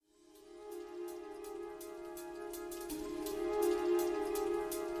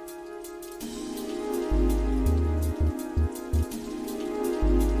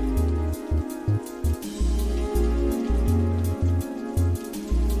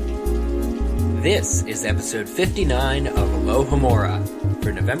This is episode 59 of Alohomora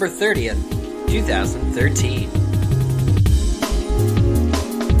for November 30th, 2013.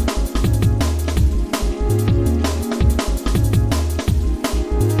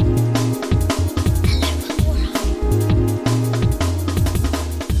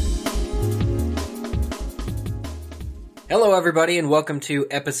 Hello everybody and welcome to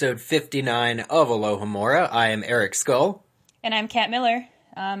episode 59 of Alohomora. I am Eric Skull. And I'm Kat Miller.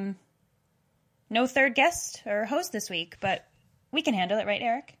 No third guest or host this week, but we can handle it, right,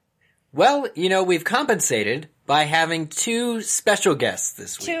 Eric? Well, we've compensated by having two special guests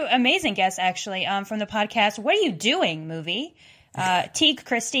this week. Two amazing guests, actually, from the podcast What Are You Doing movie, Teague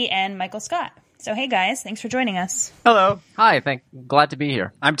Christie and Michael Scott. So, hey guys, thanks for joining us. Hello. Hi, glad to be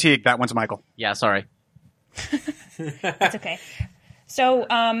here. I'm Teague, that one's Michael. Yeah, sorry. That's okay. So,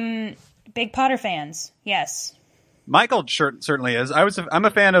 big Potter fans, yes. Michael certainly is. I'm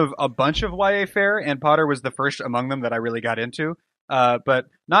a fan of a bunch of YA fare, and Potter was the first among them that I really got into, but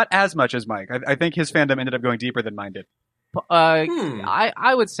not as much as Mike. I think his fandom ended up going deeper than mine did.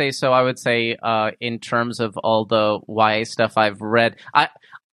 I would say so. I would say in terms of all the YA stuff I've read,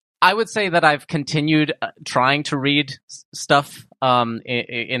 I would say that I've continued trying to read stuff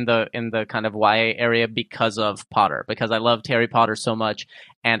in the kind of YA area because of Potter, because I loved Harry Potter so much,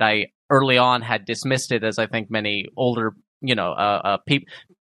 and I early on had dismissed it, as I think many older,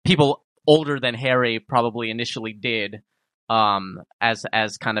 people older than Harry probably initially did,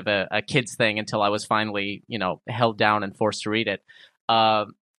 as kind of a kid's thing, until I was finally, held down and forced to read it.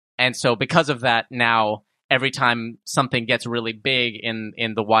 And so because of that, now every time something gets really big in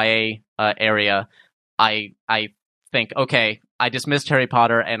the YA area, I think, okay, I dismissed Harry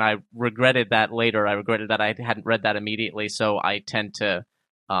Potter, and I regretted that later. I regretted that I hadn't read that immediately, so I tend to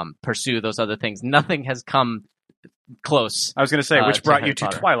pursue those other things. Nothing has come close. I was going to say, which brought you to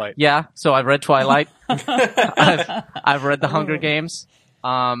Potter. Twilight. Yeah, so I've read Twilight. I've read The Hunger Games.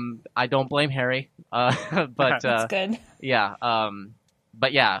 I don't blame Harry, but That's good. Yeah,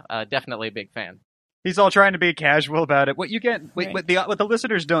 but yeah, definitely a big fan. He's all trying to be casual about it. What the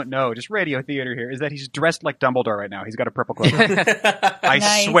listeners don't know, just radio theater here, is that he's dressed like Dumbledore right now. He's got a purple cloak on. I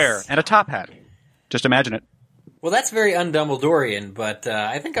Nice. swear, and a top hat. Just imagine it. Well, that's very un-Dumbledorian, but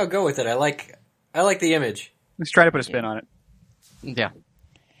I think I'll go with it. I like the image. Let's try to put a spin on it. Yeah.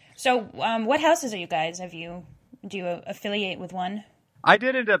 So, what houses are you guys? Do you affiliate with one? I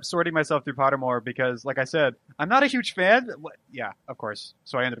did end up sorting myself through Pottermore because, like I said, I'm not a huge fan. Yeah, of course.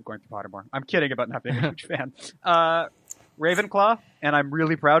 So I ended up going through Pottermore. I'm kidding about not being a huge fan. Ravenclaw, and I'm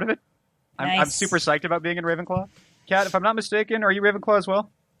really proud of it. I'm Nice. super psyched about being in Ravenclaw. Kat, if I'm not mistaken, are you Ravenclaw as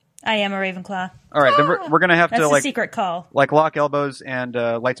well? I am a Ravenclaw. All right, then we're going to have That's to the secret call. lock elbows and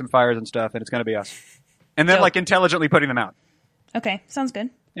light some fires and stuff, and it's going to be us. And then Dope. intelligently putting them out. Okay, sounds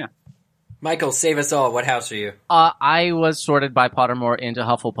good. Yeah. Michael, save us all. What house are you? I was sorted by Pottermore into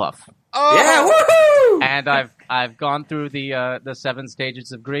Hufflepuff. Oh! Yeah, woohoo! And I've gone through the 7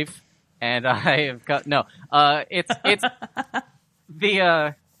 stages of grief, and I've got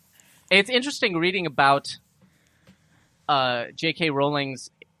it's interesting reading about J.K.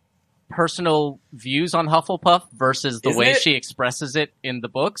 Rowling's personal views on Hufflepuff versus the way she expresses it in the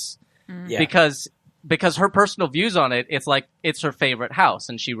books, Yeah. because her personal views on it, it's like it's her favorite house,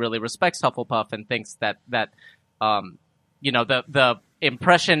 and she really respects Hufflepuff and thinks that the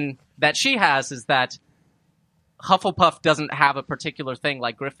impression that she has is that Hufflepuff doesn't have a particular thing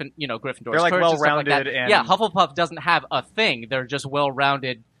like Gryffindor's They're like curse and stuff well-rounded like that. and- Yeah, Hufflepuff doesn't have a thing. They're just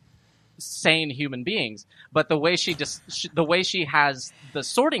well-rounded, sane human beings. But the way she has the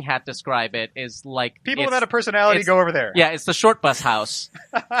Sorting Hat describe it is like People without a personality go over there. Yeah, it's the short bus house.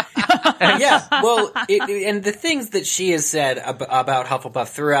 Yeah, well, and the things that she has said about Hufflepuff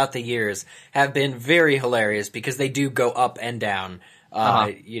throughout the years have been very hilarious because they do go up and down,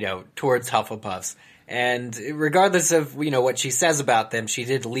 towards Hufflepuffs. And regardless of, what she says about them, she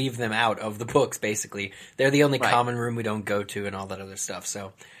did leave them out of the books, basically. They're the only common room we don't go to and all that other stuff.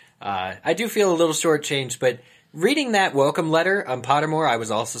 So, I do feel a little shortchanged, but reading that welcome letter on Pottermore, I was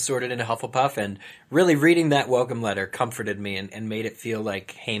also sorted into Hufflepuff, and really reading that welcome letter comforted me and made it feel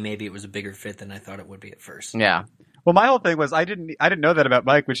like, hey, maybe it was a bigger fit than I thought it would be at first. Yeah. Well, my whole thing was I didn't know that about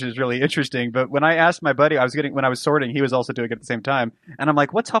Mike, which is really interesting. But when I asked my buddy, when I was sorting, he was also doing it at the same time, and I'm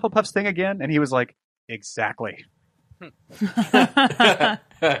like, "What's Hufflepuff's thing again?" And he was like, "Exactly."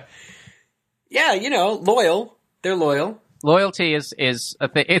 Yeah, loyal. They're loyal. Loyalty is a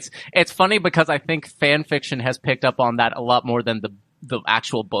thing. It's funny because I think fan fiction has picked up on that a lot more than the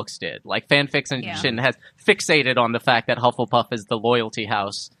actual books did. Like fan fiction has fixated on the fact that Hufflepuff is the loyalty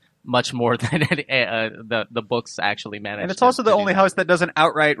house, much more than the books actually manage. And it's also the only house that doesn't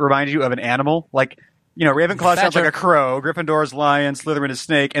outright remind you of an animal. Like, you know, Ravenclaw sounds like a crow, Gryffindor's lion, Slytherin is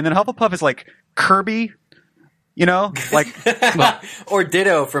snake, and then Hufflepuff is like Kirby. You know, like or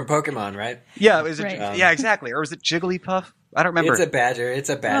Ditto from Pokemon, right? Yeah, yeah, exactly. Or was it Jigglypuff? I don't remember. It's a badger. It's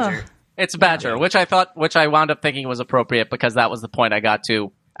a badger. It's a badger, which I wound up thinking was appropriate because that was the point I got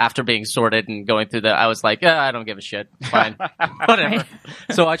to after being sorted and going through I was like, yeah, I don't give a shit. Fine. Whatever.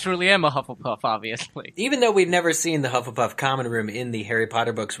 So I truly am a Hufflepuff, obviously. Even though we've never seen the Hufflepuff common room in the Harry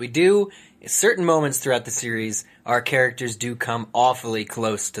Potter books, we do, certain moments throughout the series, our characters do come awfully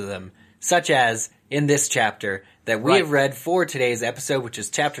close to them. Such as in this chapter that we have read for today's episode, which is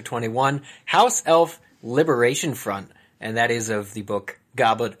chapter 21, House Elf Liberation Front. And that is of the book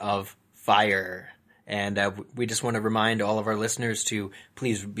Goblet of Fire. And we just want to remind all of our listeners to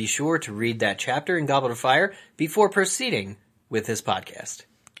please be sure to read that chapter in Goblet of Fire before proceeding with this podcast.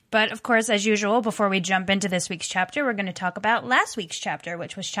 But, of course, as usual, before we jump into this week's chapter, we're going to talk about last week's chapter,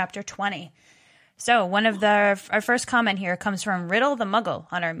 which was chapter 20. So our first comment here comes from Riddle the Muggle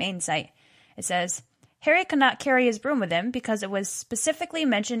on our main site. It says, Harry could not carry his broom with him because it was specifically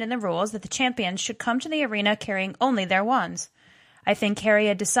mentioned in the rules that the champions should come to the arena carrying only their wands. I think Harry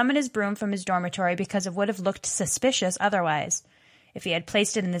had to summon his broom from his dormitory because it would have looked suspicious otherwise. If he had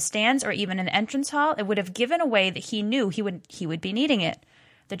placed it in the stands or even in the entrance hall, it would have given away that he knew he would be needing it.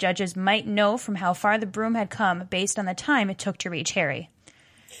 The judges might know from how far the broom had come based on the time it took to reach Harry.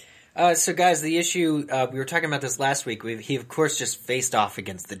 So guys, the issue, we were talking about this last week. He of course just faced off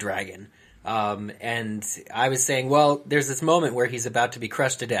against the dragon. And I was saying, well, there's this moment where he's about to be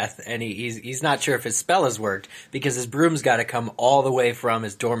crushed to death and he's not sure if his spell has worked because his broom's got to come all the way from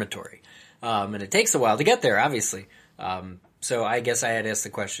his dormitory. And it takes a while to get there, obviously. So I guess I had asked the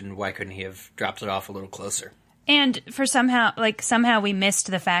question, why couldn't he have dropped it off a little closer? And for somehow we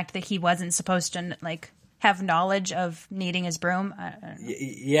missed the fact that he wasn't supposed to, have knowledge of needing his broom. I don't know.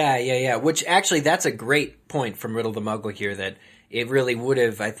 Yeah. Which actually, that's a great point from Riddle the Muggle here that it really would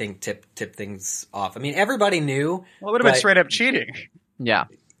have, I think, tipped things off. I mean, everybody knew. Well, it would have been straight up cheating. Yeah.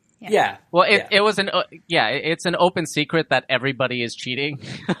 Yeah. Well, it was it's an open secret that everybody is cheating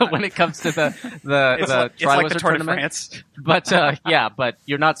when it comes to the it's like the Tour de France. But but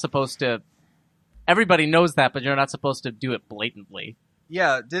you're not supposed to. Everybody knows that, but you're not supposed to do it blatantly.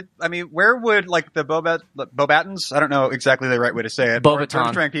 Yeah, where would, the Bobatons? I don't know exactly the right way to say it.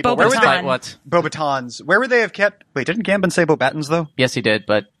 Bobaton. People. Where would they, what? Bobatons. Where would they have kept... Wait, didn't Gambon say Bobatons, though? Yes, he did,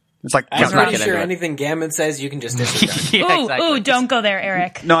 but... It's like... I'm pretty sure anything Gambon says, you can just disregard. Yeah, exactly. Ooh, don't go there,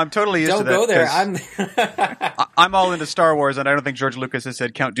 Eric. No, I'm totally used to that. Don't go there. I'm all into Star Wars, and I don't think George Lucas has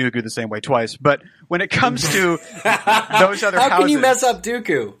said Count Dooku the same way twice. But when it comes to those other houses... How can you mess up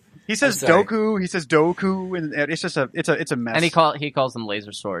Dooku? He says Doku, he says Doku, and it's just it's a mess. And he calls them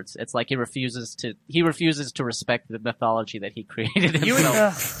laser swords. It's like he refuses to respect the mythology that he created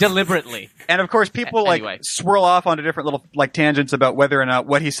himself deliberately. And of course, people swirl off onto different little tangents about whether or not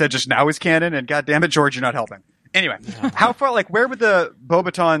what he said just now is canon. And God damn it, George, you're not helping. Anyway, how far where would the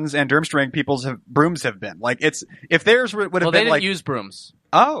Bobatons and Durmstrang people's brooms have been? If theirs would have been they didn't use brooms.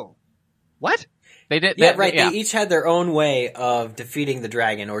 Oh, what? They did. Right. They each had their own way of defeating the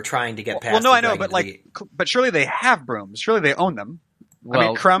dragon or trying to get past. Well, no, I know, but surely they have brooms. Surely they own them.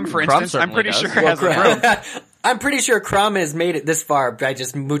 Well, Crumb, for instance, I'm pretty sure has a broom. I'm pretty sure Crumb has made it this far by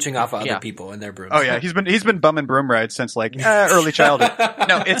just mooching off of other people and their brooms. Oh yeah, he's been bumming broom rides since early childhood.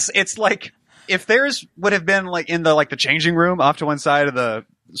 No, it's like if theirs would have been in the changing room off to one side of the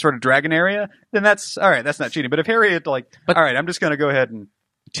sort of dragon area, then that's all right. That's not cheating. But if Harry had all right, I'm just going to go ahead and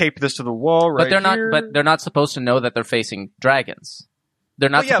tape this to the wall right here. But they're not supposed to know that they're facing dragons. They're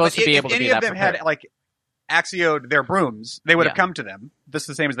not supposed to be able to be that prepared. If any of them had axioed their brooms, they would have come to them. This is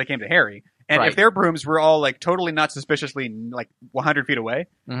the same as they came to Harry. And if their brooms were all totally not suspiciously 100 feet away,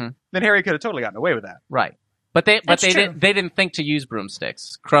 then Harry could have totally gotten away with that. Right. But they didn't think to use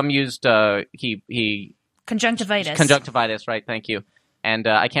broomsticks. Crumb used conjunctivitis. Conjunctivitis, right? Thank you. And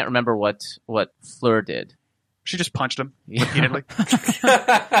I can't remember what Fleur did. She just punched him repeatedly.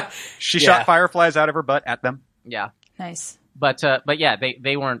 She shot fireflies out of her butt at them. Yeah. Nice. But yeah,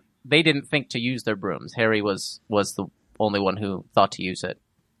 they didn't think to use their brooms. Harry was the only one who thought to use it.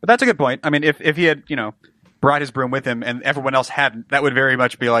 But that's a good point. I mean, if he had, brought his broom with him and everyone else hadn't, that would very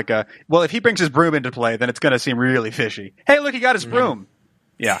much be well, if he brings his broom into play, then it's going to seem really fishy. Hey, look, he got his broom.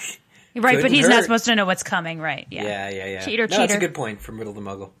 Yeah. Right, but he's not supposed to know what's coming, right? Yeah. Cheater. That's a good point from Riddle the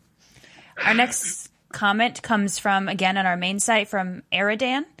Muggle. Our next comment comes from, again, on our main site from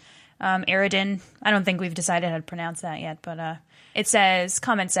Eridan. Aridin. I don't think we've decided how to pronounce that yet, but it says,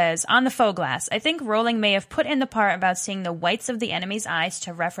 comment says, on the faux glass, I think Rowling may have put in the part about seeing the whites of the enemy's eyes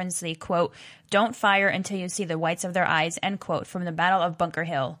to reference the, quote, don't fire until you see the whites of their eyes, end quote, from the Battle of Bunker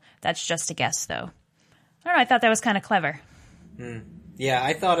Hill. That's just a guess, though. I don't know, I thought that was kind of clever.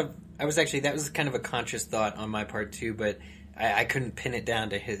 Yeah, that was kind of a conscious thought on my part, too, but I couldn't pin it down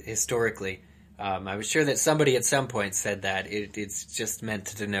to historically. I was sure that somebody at some point said that. It's just meant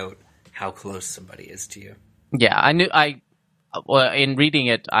to denote how close somebody is to you. Yeah, in reading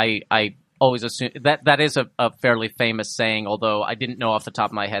it, I always assumed that is a fairly famous saying, although I didn't know off the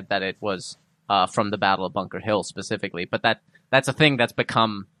top of my head that it was from the Battle of Bunker Hill specifically. But that's a thing that's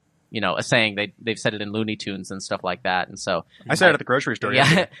become, a saying. They've said it in Looney Tunes and stuff like that. And so I said it at the grocery store.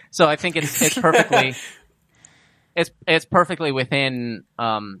 Yeah, so I think it's perfectly it's perfectly within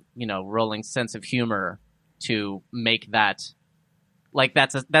Rowling's sense of humor to make that. Like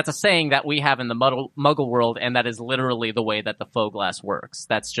that's a saying that we have in the Muggle world, and that is literally the way that the faux glass works.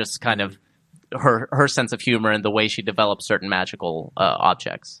 That's just kind of her sense of humor and the way she develops certain magical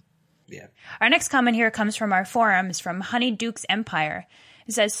objects. Yeah. Our next comment here comes from our forums from Honey Duke's Empire.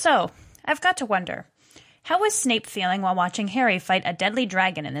 It says, so, I've got to wonder, how was Snape feeling while watching Harry fight a deadly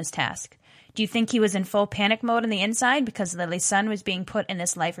dragon in this task? Do you think he was in full panic mode on the inside because Lily's son was being put in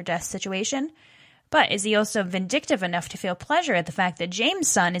this life or death situation? But is he also vindictive enough to feel pleasure at the fact that James'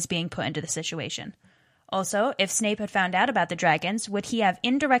 son is being put into the situation? Also, if Snape had found out about the dragons, would he have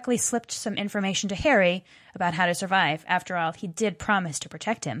indirectly slipped some information to Harry about how to survive? After all, he did promise to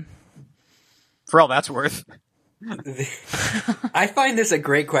protect him. For all that's worth. I find this a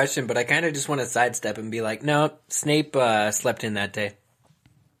great question, but I kind of just want to sidestep and be like, no, Snape slept in that day.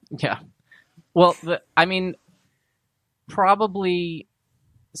 Yeah. Well, probably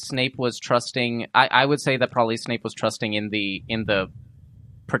Snape was trusting. I would say that probably Snape was trusting in the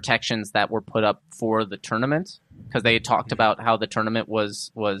protections that were put up for the tournament, because they had talked about how the tournament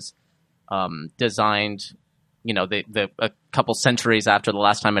was designed. A couple centuries after the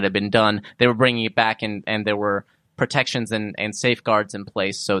last time it had been done, they were bringing it back, and there were protections and safeguards in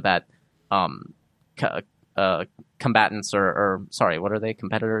place so that combatants or sorry, what are they?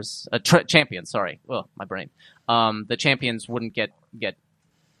 Competitors, champions. Sorry, well, my brain. The champions wouldn't get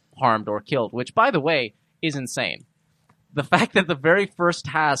harmed or killed, which, by the way, is insane. The fact that the very first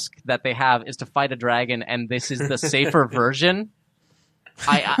task that they have is to fight a dragon, and this is the safer version.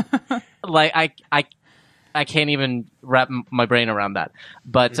 I can't even wrap my brain around that.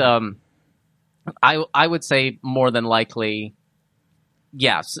 But I would say more than likely,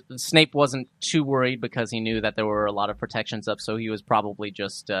 yes, Snape wasn't too worried because he knew that there were a lot of protections up, so he was probably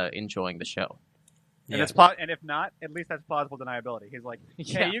just enjoying the show. And Yeah. and if not, at least that's plausible deniability. He's like, hey,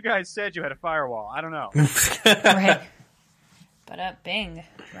 Yeah. you guys said you had a firewall. I don't know. Right. But bing.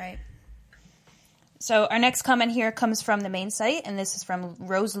 Right. So our next comment here comes from the main site, and this is from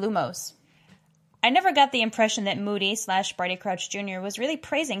Rose Lumos. I never got the impression that Moody / Barty Crouch Jr. was really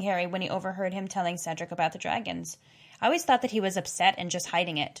praising Harry when he overheard him telling Cedric about the dragons. I always thought that he was upset and just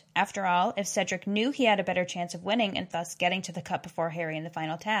hiding it. After all, if Cedric knew he had a better chance of winning and thus getting to the cup before Harry in the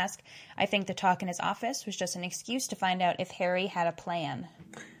final task, I think the talk in his office was just an excuse to find out if Harry had a plan.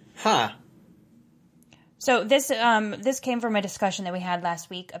 Huh. So this came from a discussion that we had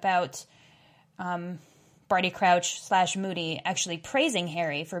last week about Barty Crouch / Moody actually praising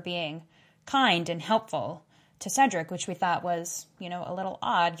Harry for being kind and helpful to Cedric, which we thought was, a little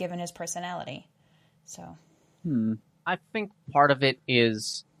odd given his personality. So, I think part of it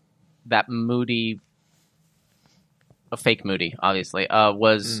is that Moody, a fake Moody, obviously,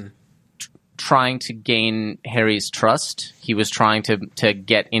 was trying to gain Harry's trust. He was trying to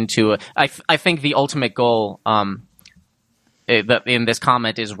get into I think the ultimate goal in this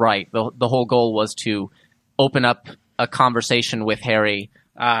comment is right. The whole goal was to open up a conversation with Harry.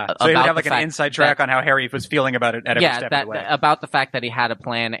 So he would have like an inside track on how Harry was feeling about it at every step of the way. About the fact that he had a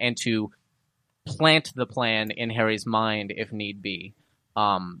plan, and to plant the plan in Harry's mind if need be.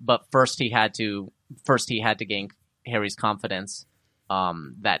 But first he had to gain Harry's confidence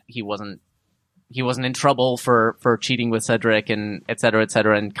that he wasn't in trouble for cheating with Cedric, and et cetera,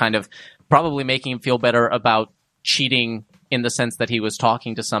 and kind of probably making him feel better about cheating in the sense that he was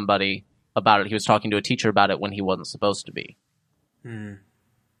talking to somebody about it. He was talking to a teacher about it when he wasn't supposed to be.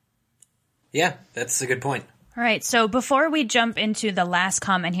 Yeah, that's a good point. all right. So before we jump into the last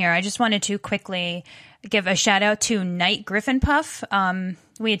comment here, I just wanted to quickly give a shout out to Night Griffin Puff.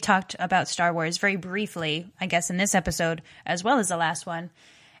 We had talked about Star Wars very briefly, I guess, in this episode, as well as the last one.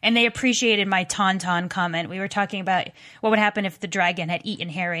 And they appreciated my Tauntaun comment. We were talking about what would happen if the dragon had eaten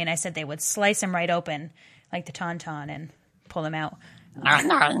Harry, and I said they would slice him right open, like the Tauntaun, and pull him out. So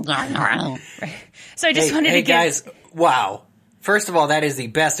I just wanted to Hey give... guys, wow. First of all, that is the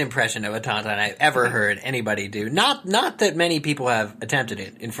best impression of a tauntaun I've ever heard anybody do. Not that many people have attempted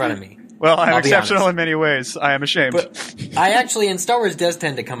it in front of me. Well, I'm I'll be exceptional honest. in many ways. I am ashamed. But I actually, in Star Wars, does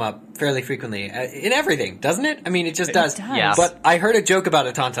tend to come up fairly frequently in everything, doesn't it? I mean, it just does. Yeah. But I heard a joke about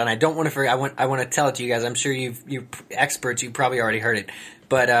a tauntaun. I don't want to forget. I want to tell it to you guys. I'm sure you experts, you probably already heard it.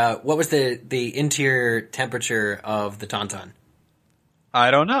 But what was the interior temperature of the tauntaun?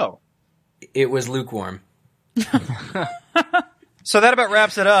 I don't know. It was lukewarm. So that about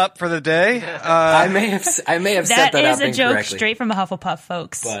wraps it up for the day. I may have set that That up is a joke incorrectly. straight from a Hufflepuff,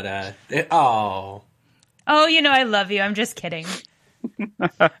 folks. But Oh, I love you. I'm just kidding.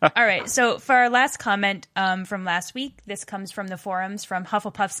 All right. So for our last comment from last week, this comes from the forums from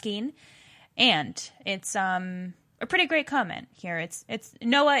Hufflepuffskeen, and it's a pretty great comment here. It's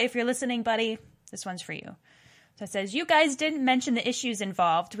Noah, if you're listening, buddy, this one's for you. So it says, you guys didn't mention the issues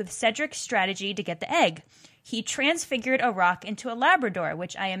involved with Cedric's strategy to get the egg. He transfigured a rock into a Labrador,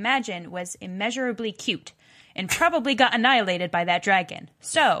 which I imagine was immeasurably cute, and probably got annihilated by that dragon.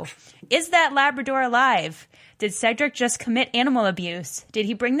 So, is that Labrador alive? Did Cedric just commit animal abuse? Did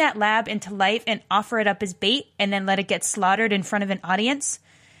he bring that lab into life and offer it up as bait and then let it get slaughtered in front of an audience?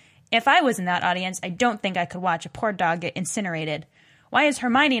 If I was in that audience, I don't think I could watch a poor dog get incinerated. Why is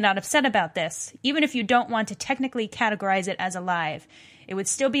Hermione not upset about this? Even if you don't want to technically categorize it as alive, it would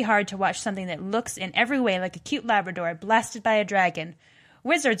still be hard to watch something that looks in every way like a cute Labrador blasted by a dragon.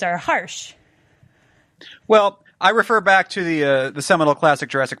 Wizards are harsh. Well, I refer back to the seminal classic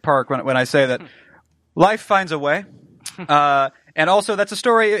Jurassic Park when I say that life finds a way. And also that's a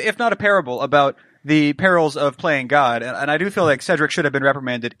story, if not a parable, about the perils of playing God. And I do feel like Cedric should have been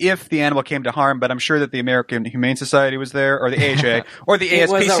reprimanded if the animal came to harm, but I'm sure that the American Humane Society was there, or the AHA, or the It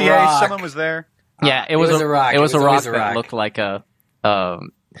was a ASPCA, rock. someone was there. Yeah, it was a rock. It was a rock always a that rock. looked like a.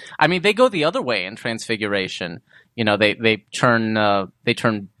 I mean, they go the other way in Transfiguration. You know, they turn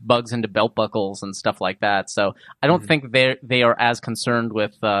bugs into belt buckles and stuff like that. So I don't think they are as concerned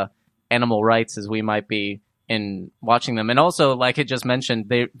with animal rights as we might be in watching them. And also, like I just mentioned,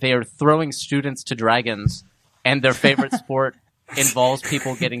 they are throwing students to dragons, and their favorite sport involves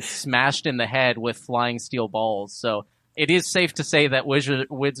people getting smashed in the head with flying steel balls. So it is safe to say that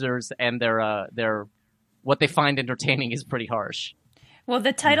wizards and their what they find entertaining is pretty harsh. Well,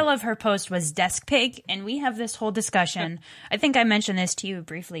 the title of her post was Desk Pig, and we have this whole discussion. I think I mentioned this to you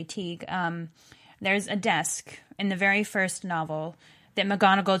briefly, Teague. There's a desk in the very first novel that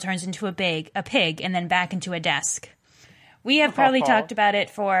McGonagall turns into a pig and then back into a desk. We have probably talked about it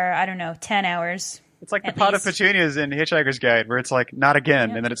for, 10 hours. It's like the at pot of least. petunias in Hitchhiker's Guide, where it's like, not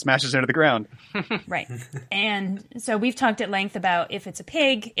again, and then it smashes into the ground. Right. And so we've talked at length about if it's a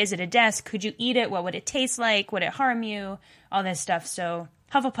pig, is it a desk? Could you eat it? What would it taste like? Would it harm you? All this stuff. So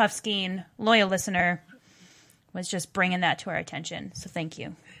Hufflepuffskeen, loyal listener, was just bringing that to our attention. So thank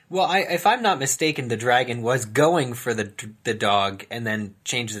you. Well, if I'm not mistaken, the dragon was going for the dog and then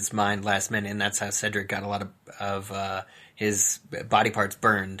changed its mind last minute, and that's how Cedric got a lot of his body parts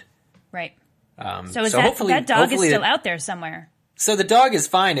burned. Right. So that dog is hopefully still out there somewhere. So the dog is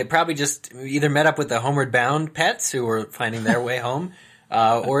fine. It probably just either met up with the homeward bound pets who were finding their way home,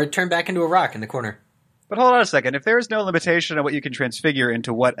 or it turned back into a rock in the corner. But hold on a second. If there is no limitation on what you can transfigure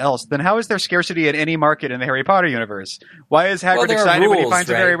into what else, then how is there scarcity in any market in the Harry Potter universe? Why is Hagrid there are excited when he rules, finds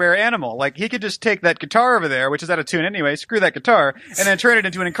a right? very rare animal? Like, he could just take that guitar over there, which is out of tune anyway, screw that guitar, and then turn it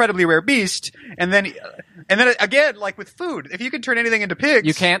into an incredibly rare beast, and then again, like with food, if you can turn anything into pigs...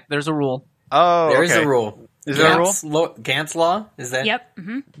 You can't. There's a rule. Oh, There is okay. a rule. Is there a rule? Gant's law? Is that? Yep.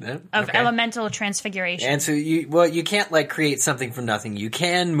 Mm-hmm. Yeah, Of okay. elemental transfiguration. And so you can't like create something from nothing. You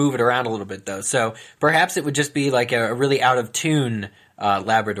can move it around a little bit though. So perhaps it would just be like a really out of tune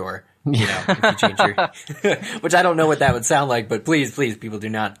Labrador. You know, if you change your, which I don't know what that would sound like, but please, people do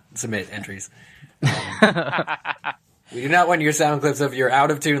not submit entries. We do not want your sound clips of your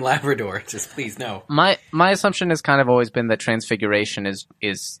out of tune Labrador. Just please no. My assumption has kind of always been that transfiguration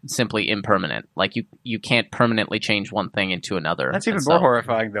is simply impermanent. Like you can't permanently change one thing into another. That's even And more so-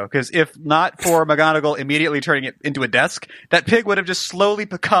 horrifying, though, because if not for McGonagall immediately turning it into a desk, that pig would have just slowly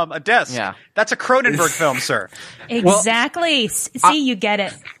become a desk. Yeah. That's a Cronenberg film, sir. Exactly. See, you get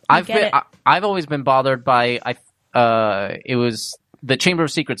it. I've always been bothered by it was the Chamber of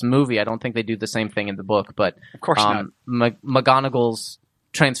Secrets movie. I don't think they do the same thing in the book, but Of course not. McGonagall's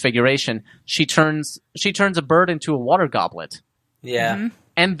transfiguration, she turns a bird into a water goblet. Yeah. Mm-hmm.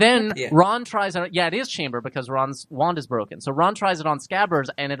 And then Yeah. Ron tries it. Yeah, it is chamber because Ron's wand is broken. So Ron tries it on Scabbers,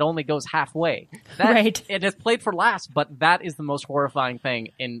 and it only goes halfway. Right. It is played for laughs, but that is the most horrifying thing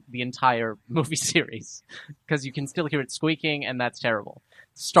in the entire movie series because you can still hear it squeaking, and that's terrible.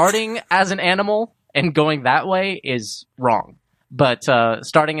 Starting as an animal and going that way is wrong, but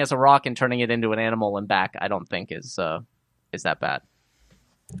starting as a rock and turning it into an animal and back, I don't think is that bad.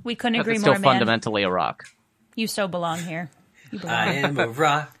 We couldn't 'Cause agree it's more, still man. fundamentally a rock. You so belong here. You belong. I am a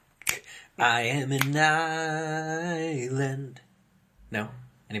rock. I am an island. No?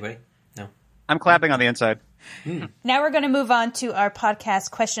 Anybody? No. I'm clapping on the inside. Now we're going to move on to our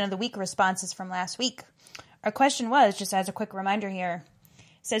podcast question of the week responses from last week. Our question was, just as a quick reminder here,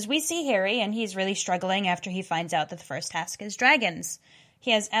 says, we see Harry and he's really struggling after he finds out that the first task is dragons.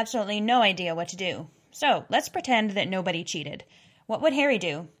 He has absolutely no idea what to do. So let's pretend that nobody cheated. What would Harry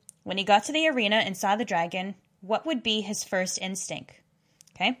do? When he got to the arena and saw the dragon, what would be his first instinct?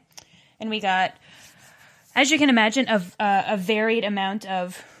 Okay. And we got, as you can imagine, a varied amount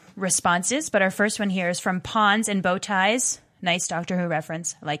of responses. But our first one here is from Pawns and Bow Ties. Nice Doctor Who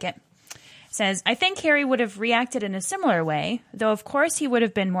reference. I like it. Says, I think Harry would have reacted in a similar way, though of course he would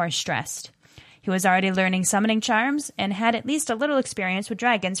have been more stressed. He was already learning summoning charms and had at least a little experience with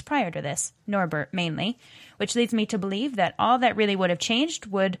dragons prior to this, Norbert mainly, which leads me to believe that all that really would have changed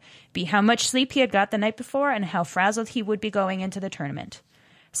would be how much sleep he had got the night before and how frazzled he would be going into the tournament.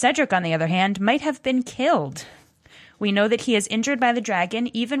 Cedric, on the other hand, might have been killed. We know that he is injured by the dragon,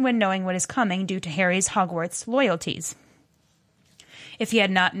 even when knowing what is coming due to Harry's Hogwarts loyalties. If he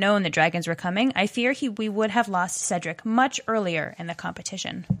had not known the dragons were coming, I fear we would have lost Cedric much earlier in the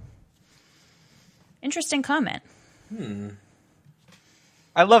competition. Interesting comment.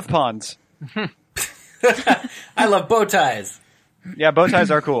 I love pawns. I love bow ties. Yeah, bow ties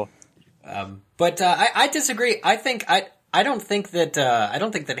are cool. But I disagree. I don't think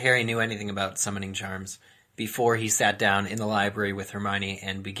that Harry knew anything about summoning charms before he sat down in the library with Hermione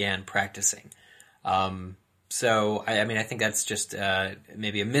and began practicing. So I think that's just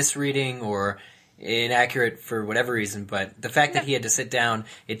maybe a misreading or inaccurate for whatever reason. But the fact that he had to sit down,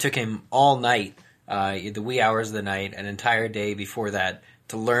 it took him all night, the wee hours of the night, an entire day before that,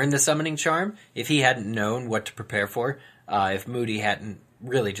 to learn the summoning charm. If he hadn't known what to prepare for, if Moody hadn't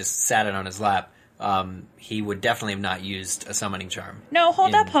really just sat it on his lap, he would definitely have not used a summoning charm. No,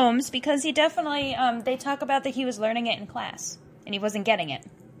 hold up, Holmes, because he definitely, they talk about that he was learning it in class, and he wasn't getting it.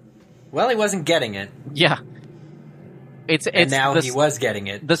 Well, he wasn't getting it. Yeah. And now he was getting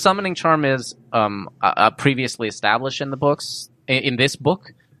it. The summoning charm is previously established in the books, in this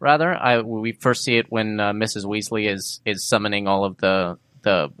book, rather. We first see it when Mrs. Weasley is summoning all of the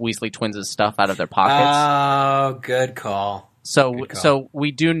Weasley twins' stuff out of their pockets. Oh, good call. So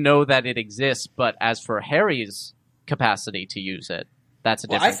we do know that it exists, but as for Harry's capacity to use it, that's a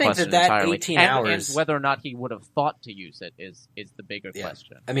different question entirely. I think that 18 hours... And whether or not he would have thought to use it is the bigger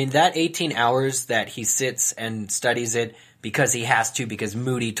question. I mean, that 18 hours that he sits and studies it because he has to, because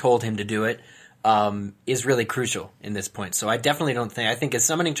Moody told him to do it, is really crucial in this point. So I definitely don't think... I think his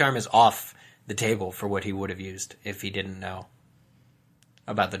summoning charm is off the table for what he would have used if he didn't know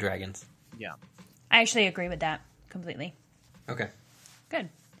about the dragons. Yeah. I actually agree with that completely. Okay. Good.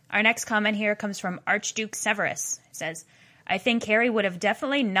 Our next comment here comes from Archduke Severus. It says, I think Harry would have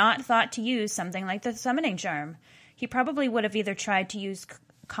definitely not thought to use something like the summoning charm. He probably would have either tried to use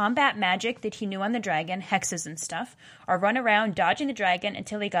combat magic that he knew on the dragon, hexes and stuff, or run around dodging the dragon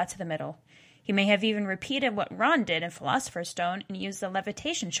until he got to the middle. He may have even repeated what Ron did in Philosopher's Stone and used the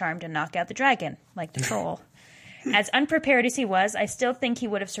levitation charm to knock out the dragon, like the troll. As unprepared as he was, I still think he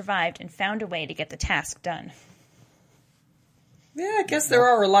would have survived and found a way to get the task done. Yeah, I guess there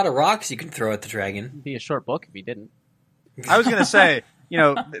are a lot of rocks you can throw at the dragon. It'd be a short book if he didn't. I was going to say,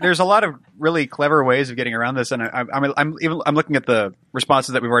 there's a lot of really clever ways of getting around this, and I'm looking at the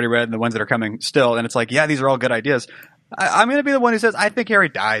responses that we've already read and the ones that are coming still, and it's like, yeah, these are all good ideas. I'm going to be the one who says, I think Harry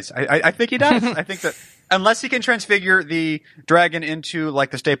dies. I think he dies. I think that unless he can transfigure the dragon into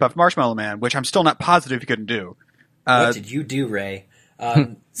like the Stay Puft Marshmallow Man, which I'm still not positive he couldn't do. What did you do, Ray?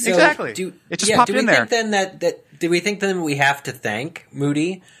 Exactly. It just popped in there. Do we think then we have to thank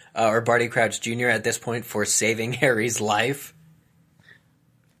Moody or Barty Crouch Jr. at this point for saving Harry's life?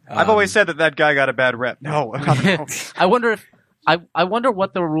 I've always said that guy got a bad rep. No. I wonder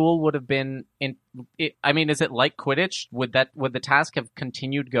what the rule would have been. Is it like Quidditch? Would the task have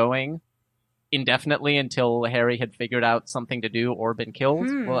continued going indefinitely until Harry had figured out something to do or been killed?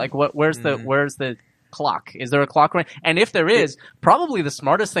 Well, like where's the clock? Is there a clock right? And if there is, probably the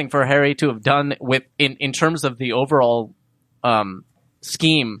smartest thing for Harry to have done in terms of the overall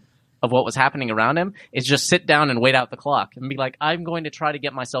scheme of what was happening around him is just sit down and wait out the clock and be like, I'm going to try to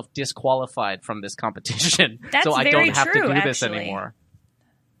get myself disqualified from this competition so I don't have to do this anymore.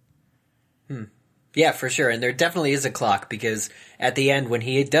 Yeah, for sure. And there definitely is a clock, because at the end, when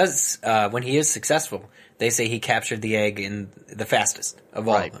he is successful, they say he captured the egg in the fastest of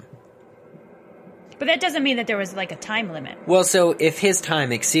all of them. But that doesn't mean that there was like a time limit. Well, so if his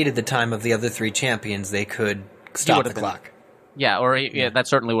time exceeded the time of the other three champions, they could stop the clock. Yeah, or that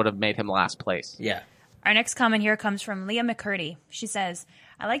certainly would have made him last place. Yeah. Our next comment here comes from Leah McCurdy. She says,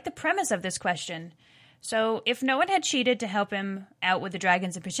 I like the premise of this question. So if no one had cheated to help him out with the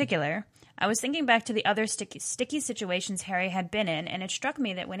dragons in particular, I was thinking back to the other sticky situations Harry had been in, and it struck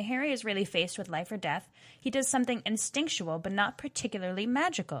me that when Harry is really faced with life or death, he does something instinctual but not particularly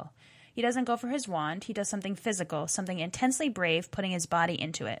magical. He doesn't go for his wand, he does something physical, something intensely brave, putting his body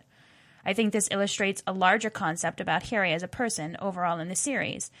into it. I think this illustrates a larger concept about Harry as a person overall in the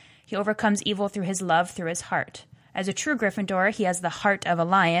series. He overcomes evil through his love, through his heart. As a true Gryffindor, he has the heart of a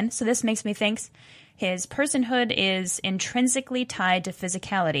lion, so this makes me think his personhood is intrinsically tied to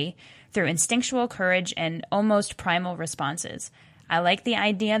physicality through instinctual courage and almost primal responses. I like the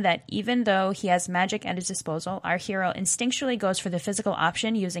idea that even though he has magic at his disposal, our hero instinctually goes for the physical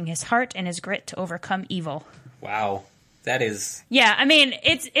option, using his heart and his grit to overcome evil. Wow. That is... Yeah, I mean,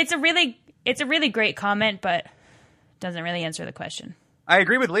 it's a really great comment, but doesn't really answer the question. I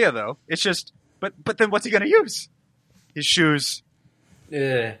agree with Leah, though. It's just, but then what's he going to use? His shoes.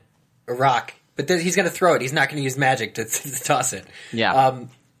 A rock. But he's going to throw it. He's not going to use magic to toss it. Yeah.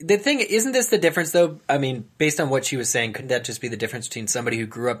 The thing, isn't this the difference, though? I mean, based on what she was saying, couldn't that just be the difference between somebody who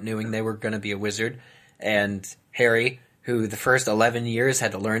grew up knowing they were going to be a wizard and Harry, who the first 11 years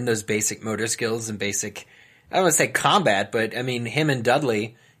had to learn those basic motor skills and basic, I don't want to say combat, but I mean, him and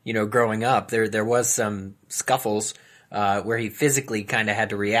Dudley, growing up, there was some scuffles where he physically kind of had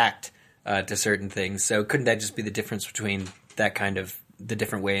to react to certain things. So couldn't that just be the difference between that kind of, the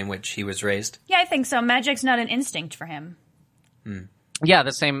different way in which he was raised? Yeah, I think so. Magic's not an instinct for him. Yeah,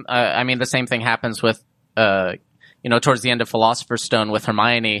 the same. The same thing happens with, towards the end of Philosopher's Stone with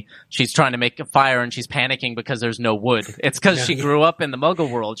Hermione. She's trying to make a fire and she's panicking because there's no wood. It's because she grew up in the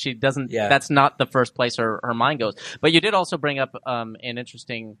Muggle world. She doesn't. Yeah. That's not the first place her mind goes. But you did also bring up an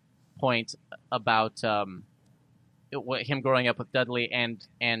interesting point about him growing up with Dudley and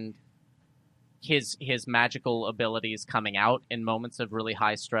his magical abilities coming out in moments of really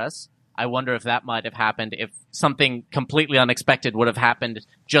high stress. I wonder if that might have happened if something completely unexpected would have happened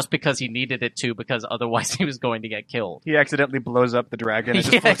just because he needed it to, because otherwise he was going to get killed. He accidentally blows up the dragon and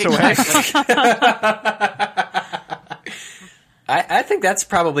just floats away. I think that's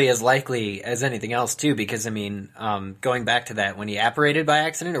probably as likely as anything else, too, because, I mean, going back to that, when he apparated by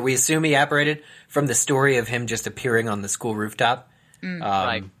accident, or we assume he apparated from the story of him just appearing on the school rooftop.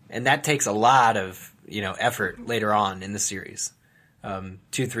 Right. And that takes a lot of, effort later on in the series.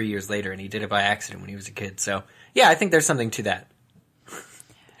 2-3 years later, and he did it by accident when he was a kid. So, yeah, I think there's something to that.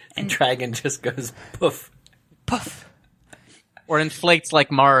 And dragon just goes poof. Poof. Or inflates like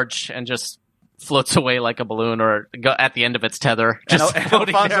Marge and just floats away like a balloon, or at the end of its tether. Just and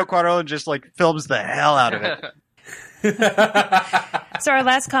Alfonso Cuarón just films the hell out of it. So our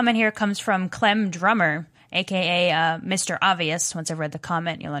last comment here comes from Clem Drummer, a.k.a. Mr. Obvious. Once I've read the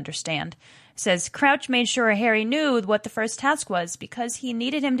comment, you'll understand. Says, Crouch made sure Harry knew what the first task was because he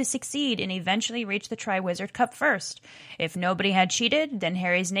needed him to succeed and eventually reach the Triwizard Cup first. If nobody had cheated, then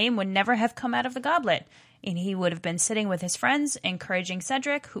Harry's name would never have come out of the goblet, and he would have been sitting with his friends, encouraging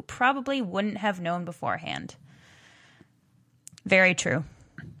Cedric, who probably wouldn't have known beforehand. Very true.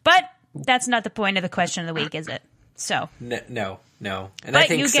 But that's not the point of the question of the week, is it? So. No. And but I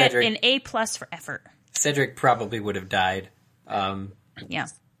think you get an A+ for effort. Cedric probably would have died. Yeah.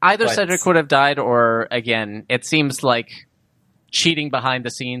 Either Cedric would have died, or, again, it seems like cheating behind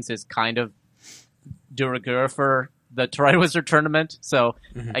the scenes is kind of de rigueur for the Triwizard Tournament. So,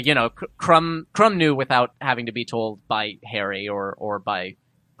 Crumb knew without having to be told by Harry or by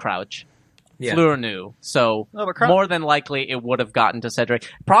Crouch. Yeah. Fleur knew. So, more than likely it would have gotten to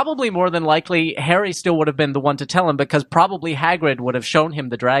Cedric. Probably more than likely Harry still would have been the one to tell him, because probably Hagrid would have shown him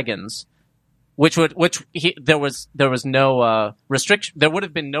the dragons. There was no restriction. There would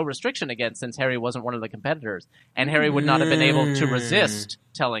have been no restriction against, since Harry wasn't one of the competitors, and Harry would not have been able to resist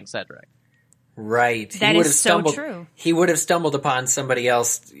telling Cedric. Right. That is so true. He would have stumbled upon somebody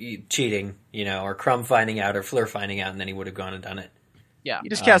else cheating, or Crumb finding out, or Fleur finding out, and then he would have gone and done it. Yeah. You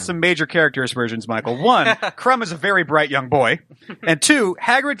just cast some major character aspersions, Michael. 1, Crumb is a very bright young boy, and 2,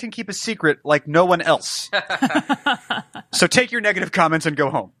 Hagrid can keep a secret like no one else. So take your negative comments and go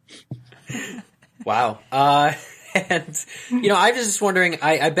home. Wow. And, I was just wondering,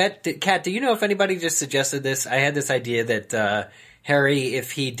 I bet, Kat, do you know if anybody just suggested this? I had this idea that Harry,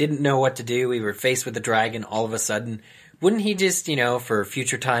 if he didn't know what to do, we were faced with a dragon all of a sudden, wouldn't he just, for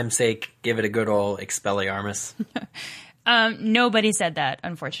future time's sake, give it a good old Expelliarmus? Nobody said that,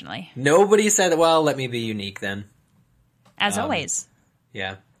 unfortunately. Nobody said that. Well, let me be unique then. As always.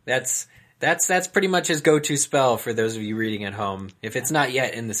 Yeah, that's pretty much his go-to spell for those of you reading at home. If it's not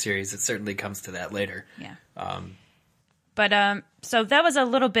yet in the series, it certainly comes to that later. Yeah. So that was a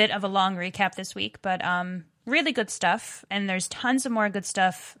little bit of a long recap this week, but really good stuff. And there's tons of more good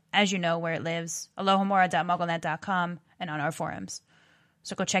stuff, as you know, where it lives. alohomora.mugglenet.com and on our forums.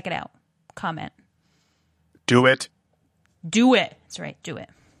 So go check it out. Comment. Do it. Do it. That's right. Do it.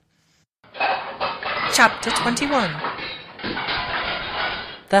 Chapter 21.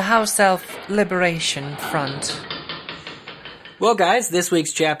 The House Elf Liberation Front. Well, guys, this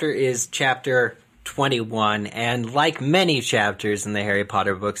week's chapter is chapter 21, and like many chapters in the Harry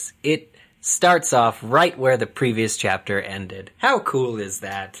Potter books, it starts off right where the previous chapter ended. How cool is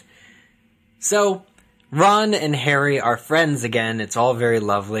that? So, Ron and Harry are friends again. It's all very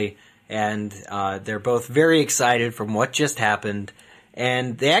lovely, and they're both very excited from what just happened.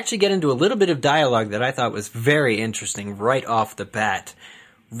 And they actually get into a little bit of dialogue that I thought was very interesting right off the bat.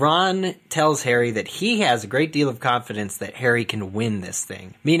 Ron tells Harry that he has a great deal of confidence that Harry can win this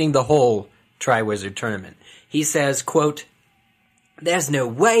thing, meaning the whole Triwizard Tournament. He says, quote, "There's no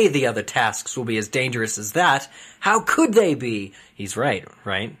way the other tasks will be as dangerous as that. How could they be?" He's right?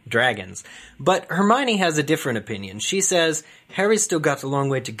 Dragons. But Hermione has a different opinion. She says, Harry's still got a long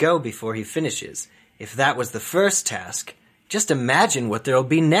way to go before he finishes. If that was the first task, just imagine what there'll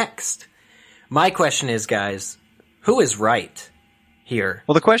be next. My question is, guys, who is right here?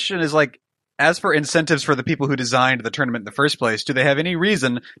 Well, the question is, as for incentives for the people who designed the tournament in the first place, do they have any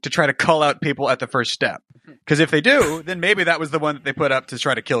reason to try to cull out people at the first step? Because if they do, then maybe that was the one that they put up to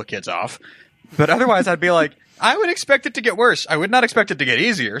try to kill kids off. But otherwise, I'd be like, I would expect it to get worse. I would not expect it to get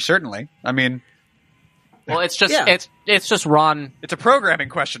easier, certainly. I mean... Well, it's just it's just Ron. It's a programming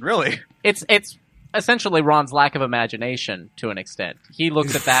question, really. It's essentially Ron's lack of imagination to an extent. He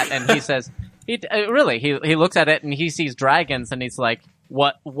looks at that and he says, he looks at it and he sees dragons and he's like,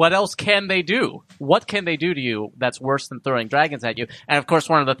 what else can they do? What can they do to you that's worse than throwing dragons at you? And of course,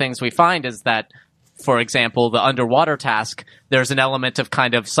 one of the things we find is that, for example, the underwater task, there's an element of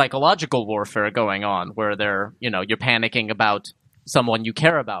kind of psychological warfare going on where you're panicking about someone you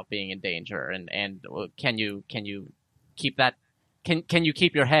care about being in danger. And can you keep that, can you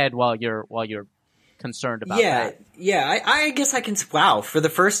keep your head while you're concerned about that? Yeah, I guess I can. Wow, for the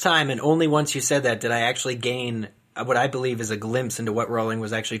first time, and only once you said that, did I actually gain what I believe is a glimpse into what Rowling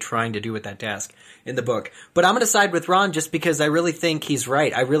was actually trying to do with that task in the book. But I'm going to side with Ron just because I really think he's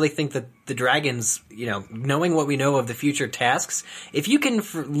right. I really think that the dragons, knowing what we know of the future tasks, if you can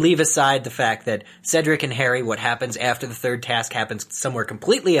leave aside the fact that Cedric and Harry, what happens after the third task happens somewhere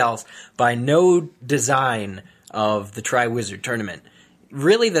completely else by no design of the Triwizard Tournament.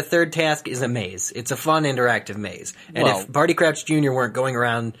 Really, the third task is a maze. It's a fun, interactive maze. And if Barty Crouch Jr. weren't going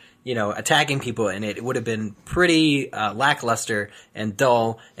around, attacking people in it, it would have been pretty lackluster and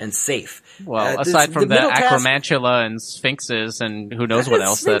dull and safe. Well, aside from the acromantula and sphinxes and who knows what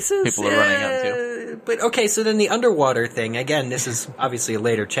else that people are running into. But okay, so then the underwater thing, again, this is obviously a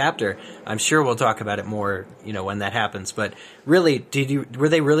later chapter. I'm sure we'll talk about it more, when that happens. But really, were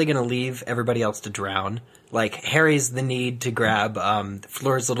they really going to leave everybody else to drown? Like, Harry's the need to grab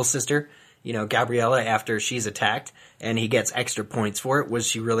Fleur's little sister, Gabriella, after she's attacked, and he gets extra points for it. Was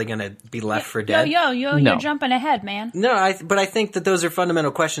she really going to be left for dead? No. You're jumping ahead, man. No, but I think that those are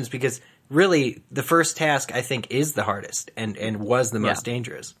fundamental questions because really the first task, I think, is the hardest and was the most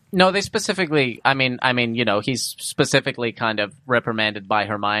dangerous. No, they specifically, he's specifically kind of reprimanded by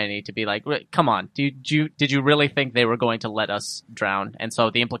Hermione to be like, come on, did you really think they were going to let us drown? And so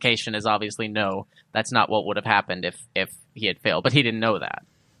the implication is obviously no, that's not what would have happened if he had failed, but he didn't know that.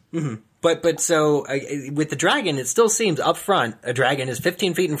 Mm-hmm. But so with the dragon, it still seems up front, a dragon is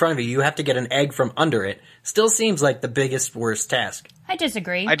 15 feet in front of you. You have to get an egg from under it. Still seems like the biggest, worst task. I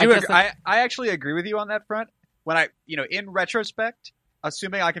disagree. I actually agree with you on that front. When in retrospect,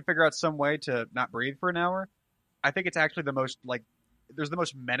 assuming I can figure out some way to not breathe for an hour, I think it's actually the most, there's the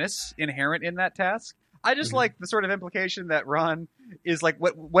most menace inherent in that task. I just like the sort of implication that Ron is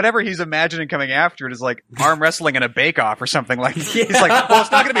whatever he's imagining coming after it is like arm wrestling in a bake-off or something like. He's like, well,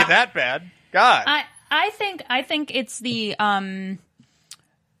 it's not going to be that bad. God, I think it's the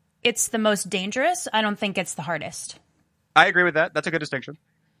most dangerous. I don't think it's the hardest. I agree with that. That's a good distinction.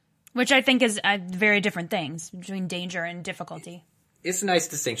 Which I think is very different things between danger and difficulty. it's a nice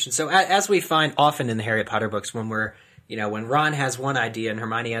distinction. So as we find often in the Harry Potter books, when when Ron has one idea and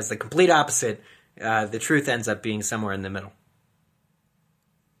Hermione has the complete opposite, the truth ends up being somewhere in the middle.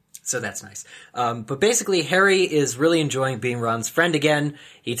 So that's nice. But basically, Harry is really enjoying being Ron's friend again.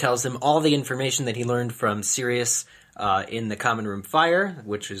 He tells him all the information that he learned from Sirius in the common room fire,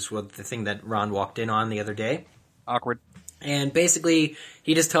 which is the thing that Ron walked in on the other day. Awkward. And basically,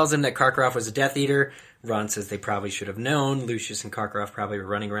 he just tells him that Karkaroff was a Death Eater. Ron says they probably should have known. Lucius and Karkaroff probably were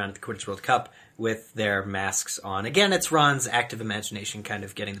running around at the Quidditch World Cup with their masks on. Again, it's Ron's active imagination kind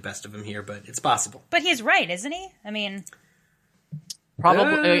of getting the best of him here, but it's possible. But he's right, isn't he? I mean...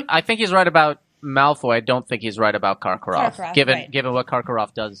 Probably. I think he's right about Malfoy. I don't think he's right about Karkaroff. Given what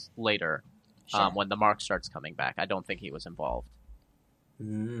Karkaroff does later, when the mark starts coming back. I don't think he was involved.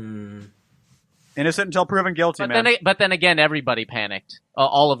 Innocent until proven guilty, man. But then again, everybody panicked.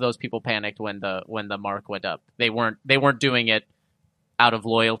 All of those people panicked when the mark went up. They weren't doing it out of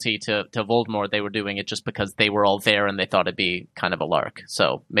loyalty to Voldemort. They were doing it just because they were all there and they thought it'd be kind of a lark.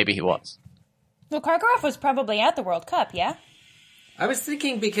 So maybe he was. Well, Karkaroff was probably at the World Cup, yeah? I was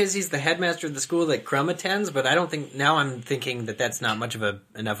thinking because he's the headmaster of the school that Crumb attends, but I don't think now I'm thinking that that's not much of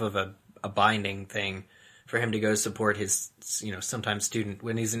enough of a binding thing for him to go support his sometimes student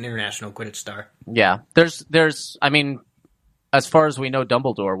when he's an international Quidditch star. Yeah, there's I mean, as far as we know,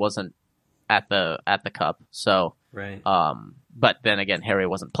 Dumbledore wasn't at the cup, so right. But then again, Harry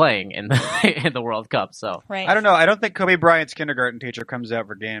wasn't playing in the in the World Cup, so right. I don't know. I don't think Kobe Bryant's kindergarten teacher comes out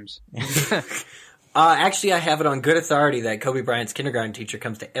for games. Actually, I have it on good authority that Kobe Bryant's kindergarten teacher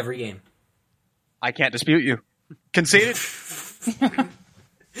comes to every game. I can't dispute you. Conceded.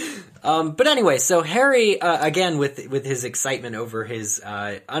 But anyway, so Harry, again, with his excitement over his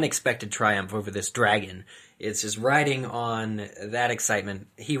unexpected triumph over this dragon, is just riding on that excitement.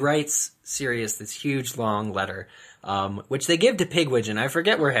 He writes Sirius this huge, long letter, which they give to Pigwidgeon. I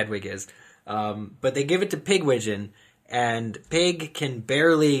forget where Hedwig is, but they give it to Pigwidgeon. And Pig can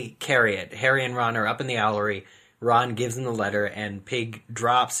barely carry it. Harry and Ron are up in the owlery. Ron gives him the letter, and Pig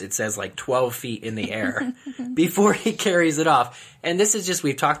drops, it says, 12 feet in the air before he carries it off. And this is just,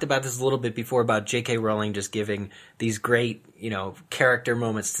 we've talked about this a little bit before about J.K. Rowling just giving these great, character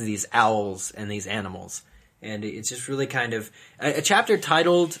moments to these owls and these animals. And it's just really kind of a chapter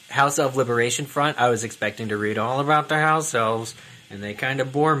titled House Elf Liberation Front. I was expecting to read all about the house elves, and they kind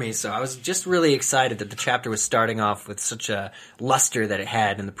of bore me. So I was just really excited that the chapter was starting off with such a luster that it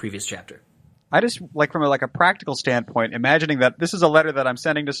had in the previous chapter. I just, from a practical standpoint, imagining that this is a letter that I'm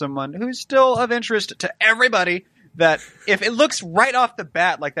sending to someone who's still of interest to everybody, that if it looks right off the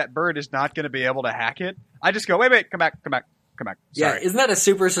bat like that bird is not going to be able to hack it, I just go, wait, come back. Sorry. Yeah, isn't that a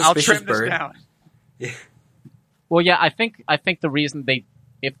super suspicious bird? bird? I'll trim this down. Yeah. Well, yeah, I think the reason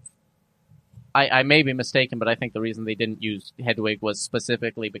I may be mistaken, but I think the reason they didn't use Hedwig was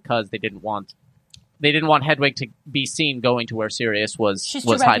specifically because they didn't want Hedwig to be seen going to where Sirius was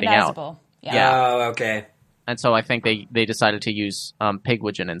hiding out. Yeah. Oh, okay. And so I think they decided to use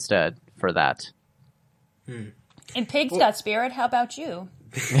Pigwidgeon instead for that. And Pig's got spirit. How about you?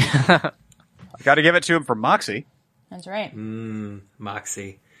 Got to give it to him for Moxie. That's right.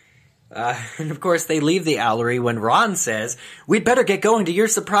 Moxie. And of course, they leave the owlery when Ron says, "We'd better get going to your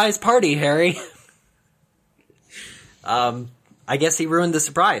surprise party, Harry." I guess he ruined the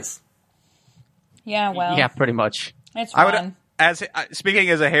surprise. Yeah, well. Yeah, pretty much. It's Ron. Speaking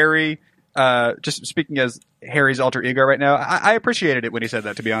as a Harry, just speaking as Harry's alter ego right now, I appreciated it when he said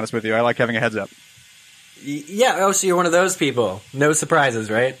that, to be honest with you. I like having a heads up. Yeah, oh, so you're one of those people. No surprises,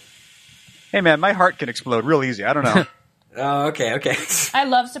 right? Hey man, my heart can explode real easy. I don't know. Oh, okay. I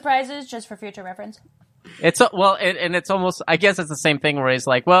love surprises, just for future reference. It's it's almost, I guess it's the same thing where he's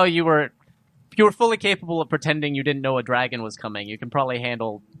like, well, you were fully capable of pretending you didn't know a dragon was coming. You can probably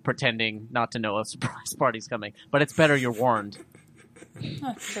handle pretending not to know a surprise party's coming, but it's better you're warned.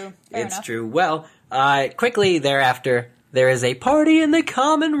 True. Fair It's enough. true. Well, quickly thereafter, there is a party in the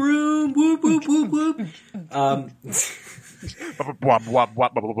common room. Whoop, whoop, whoop, whoop.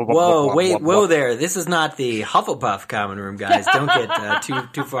 Whoa there. This is not the Hufflepuff common room, guys. Don't get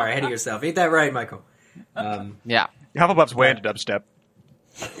too far ahead of yourself. Ain't that right, Michael? Yeah. Hufflepuff's way into dubstep.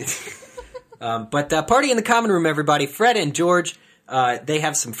 But party in the common room, everybody. Fred and George, they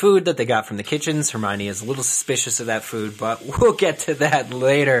have some food that they got from the kitchens. Hermione is a little suspicious of that food, but we'll get to that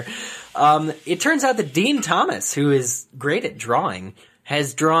later. It turns out that Dean Thomas, who is great at drawing,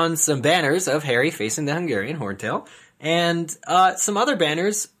 has drawn some banners of Harry facing the Hungarian Horntail, and some other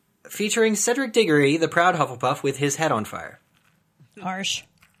banners featuring Cedric Diggory, the proud Hufflepuff, with his head on fire. Harsh.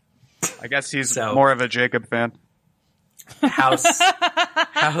 I guess he's more of a Jacob fan. House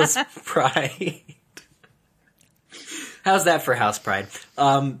pride. How's that for house pride?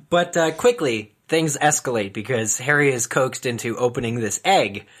 But quickly, things escalate because Harry is coaxed into opening this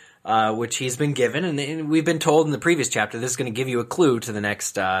egg, which he's been given, and we've been told in the previous chapter this is going to give you a clue to the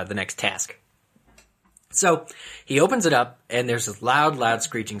next task. So he opens it up, and there's a loud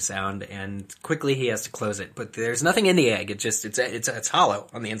screeching sound, and quickly he has to close it. But there's nothing in the egg; it's hollow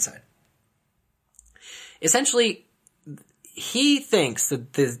on the inside. Essentially, he thinks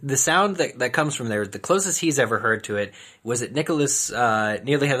that the sound that comes from there, the closest he's ever heard to it, was at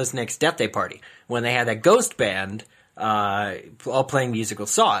Nearly Headless Nick's Death Day party when they had that ghost band all playing musical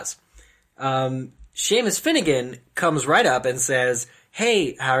saws. Seamus Finnegan comes right up and says,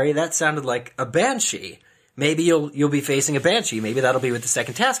 "Hey, Harry, that sounded like a banshee. Maybe you'll be facing a banshee. Maybe that'll be what the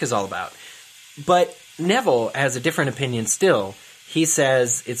second task is all about." But Neville has a different opinion still. He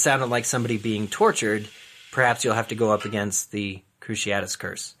says it sounded like somebody being tortured. Perhaps you'll have to go up against the Cruciatus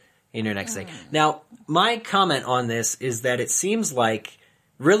curse in your next thing. Now, my comment on this is that it seems like,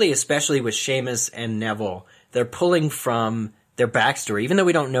 really especially with Seamus and Neville, they're pulling from their backstory, even though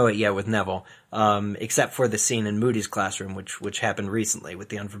we don't know it yet with Neville, except for the scene in Moody's classroom, which happened recently with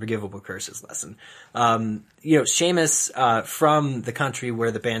the Unforgivable Curses lesson. Seamus, from the country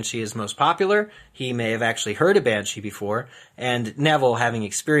where the Banshee is most popular, he may have actually heard a Banshee before, and Neville, having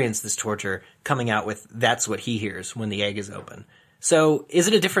experienced this torture, coming out with that's what he hears when the egg is open. So, is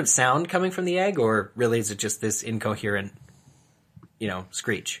it a different sound coming from the egg, or really is it just this incoherent,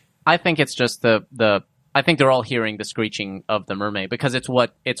 screech? I think it's just I think they're all hearing the screeching of the mermaid because it's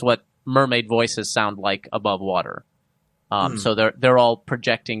what mermaid voices sound like above water. So they're all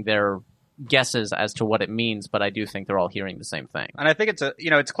projecting their guesses as to what it means, but I do think they're all hearing the same thing. And I think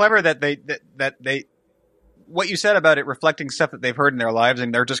it's clever that they what you said about it reflecting stuff that they've heard in their lives,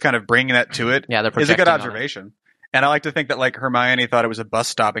 and they're just kind of bringing that to it. Yeah, they're is a good projecting on it. observation. And I like to think that like Hermione thought it was a bus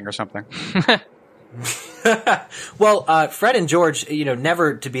stopping or something. Well, Fred and George,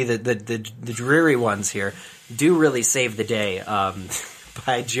 never to be the dreary ones here, do really save the day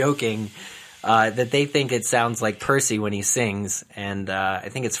by joking that they think it sounds like Percy when he sings, and I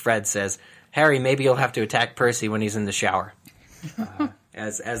think it's Fred says, "Harry, maybe you'll have to attack Percy when he's in the shower."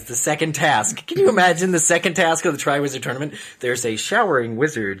 As the second task. Can you imagine the second task of the Triwizard Tournament? There's a showering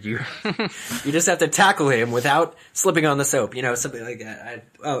wizard. You just have to tackle him without slipping on the soap. Something like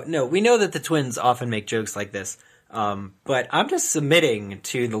that. No, we know that the twins often make jokes like this. But I'm just submitting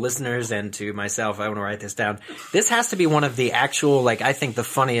to the listeners and to myself, I want to write this down. This has to be one of the actual, I think the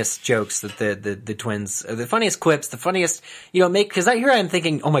funniest jokes that the twins, the funniest quips, the funniest, because here I am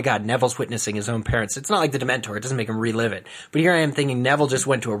thinking, oh my god, Neville's witnessing his own parents. It's not like the Dementor, it doesn't make him relive it. But here I am thinking Neville just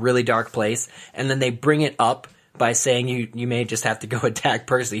went to a really dark place, and then they bring it up by saying you may just have to go attack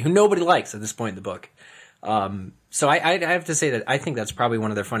Percy, who nobody likes at this point in the book. So I have to say that I think that's probably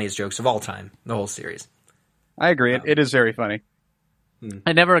one of their funniest jokes of all time, the whole series. I agree. It is very funny.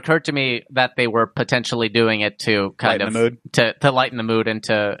 It never occurred to me that they were potentially doing it to kind of to lighten the mood and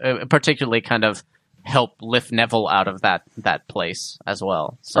to particularly kind of help lift Neville out of that place as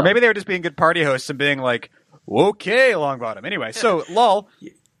well. So. Or maybe they were just being good party hosts and being like, "Okay, Longbottom." Anyway, so lol.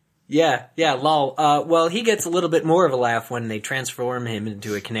 Yeah, lol. Well, he gets a little bit more of a laugh when they transform him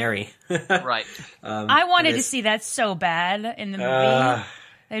into a canary. Right. I wanted to see that so bad in the movie.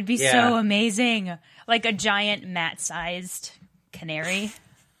 It'd be so amazing. Like a giant mat-sized canary.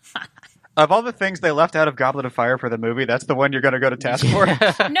 Of all the things they left out of Goblet of Fire for the movie, that's the one you're going to go to task for?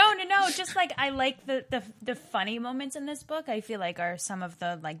 No. Just I like the funny moments in this book. I feel like are some of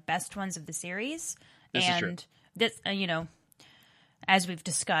the best ones of the series. This is true. This, as we've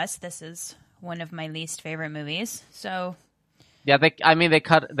discussed, this is one of my least favorite movies. So yeah, they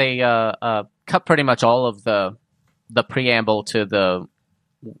cut pretty much all of the preamble to the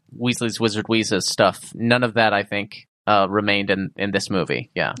Weasley's Wizard Wheezes stuff. None of that, I think, remained in this movie.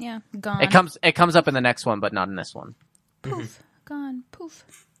 Yeah, gone. It comes up in the next one, but not in this one. Poof, gone,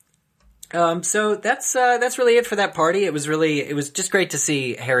 poof. So that's really it for that party. It was just great to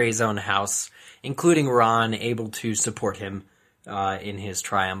see Harry's own house, including Ron, able to support him in his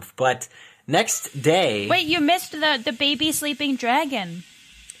triumph. But next day, wait, you missed the baby sleeping dragon.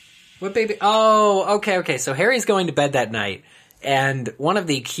 What baby? Oh, okay. So Harry's going to bed that night. And one of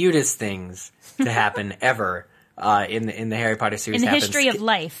the cutest things to happen ever in the Harry Potter series in the happens. History of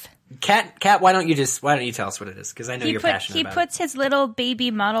life. Kat, why don't you tell us what it is? Because I know you're passionate about it. He puts his little baby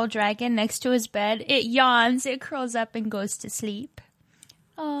model dragon next to his bed. It yawns, it curls up, and goes to sleep.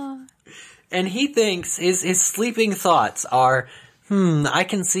 Oh. And he thinks his sleeping thoughts are, I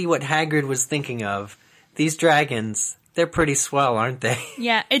can see what Hagrid was thinking of. These dragons, They're pretty swell, aren't they?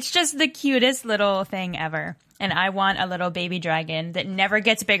 Yeah, it's just the cutest little thing ever. And I want a little baby dragon that never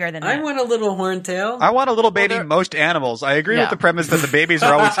gets bigger than that. I want a little horntail. I want a little baby most animals. I agree with the premise that the babies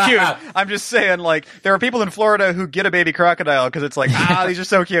are always cute. I'm just saying, like, there are people in Florida who get a baby crocodile because it's like, these are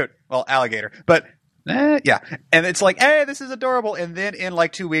so cute. Well, alligator. But, yeah. And it's like, hey, this is adorable. And then in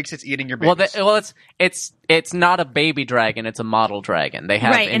like 2 weeks, it's eating your babies. Well, it's not a baby dragon. It's a model dragon. They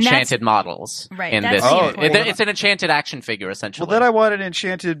have enchanted models in this. It's an enchanted action figure, essentially. Well, then I want an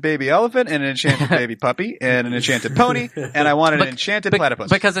enchanted baby elephant and an enchanted baby puppy and an enchanted pony, and I want an enchanted platypus.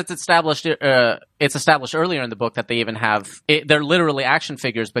 Because it's established earlier in the book that they even have. They're literally action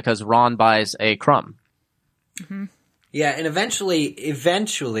figures because Ron buys a crumb. Mm-hmm. Yeah, and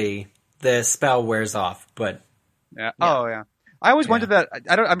eventually the spell wears off, but yeah. Oh yeah. I always wondered that.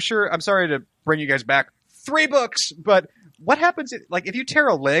 I'm sorry to bring you guys back 3 books, but what happens if you tear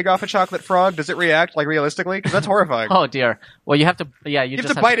a leg off a chocolate frog? Does it react like realistically? Because that's horrifying. Oh dear. Well, you have to. Yeah, you have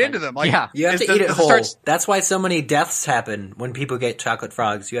just to bite into them. Like, yeah, you have to eat it whole. That's why so many deaths happen when people get chocolate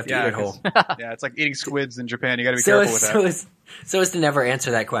frogs. You have to eat it whole. Yeah, it's like eating squids in Japan. You got to be careful with that. So as to never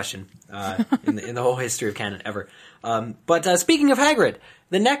answer that question in the whole history of canon ever. But speaking of Hagrid,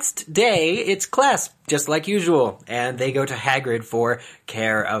 the next day it's class, just like usual, and they go to Hagrid for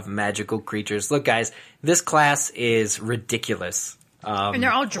care of magical creatures. Look, guys, this class is ridiculous. And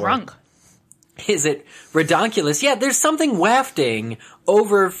they're all drunk. Is it redonkulous? Yeah, there's something wafting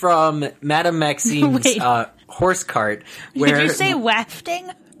over from Madame Maxime's horse cart. Where Did you say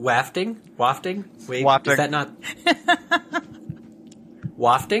wafting? Wafting? Wafting? Wait, wafting. Is that not...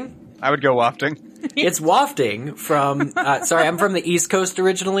 Wafting? I would go wafting. It's wafting from... sorry, I'm from the East Coast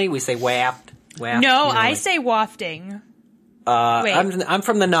originally. We say waft. No, you know, I say wafting. Wait. I'm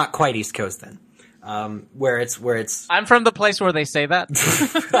from the not quite East Coast then. Where it's... I'm from the place where they say that.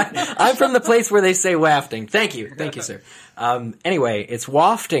 I'm from the place where they say wafting. Thank you, sir. Anyway, it's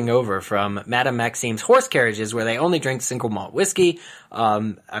wafting over from Madame Maxime's horse carriages where they only drink single malt whiskey.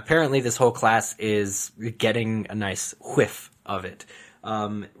 Apparently this whole class is getting a nice whiff of it.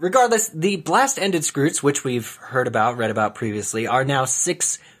 Regardless, the blast-ended Scroots, which we've read about previously, are now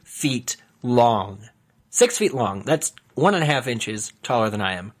 6 feet long. 6 feet long. That's 1.5 inches taller than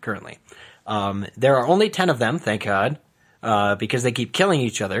I am currently. There are only 10 of them, thank God, because they keep killing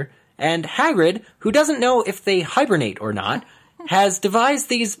each other. And Hagrid, who doesn't know if they hibernate or not, has devised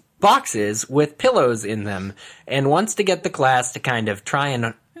these boxes with pillows in them and wants to get the class to kind of try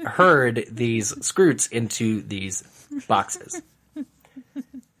and herd these Scroots into these boxes.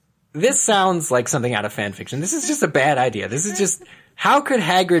 This sounds like something out of fan fiction. This is just a bad idea. This is just, how could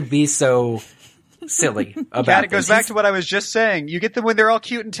Hagrid be so silly about this? It goes back to what I was just saying. You get them when they're all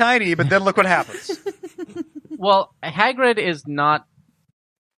cute and tiny, but then look what happens. Well, Hagrid is not...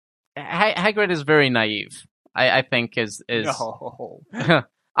 Hagrid is very naive, I think is... No.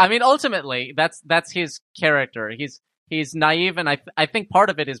 I mean, ultimately, that's his character. He's naive, and I think part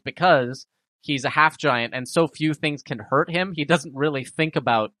of it is because he's a half giant and so few things can hurt him. He doesn't really think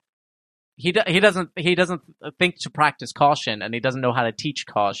about... He doesn't think to practice caution, and he doesn't know how to teach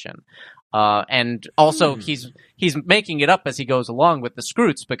caution. And also he's making it up as he goes along with the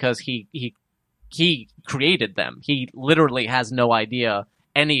Scroots because he created them. He literally has no idea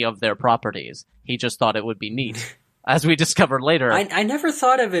any of their properties. He just thought it would be neat, as we discover later. I never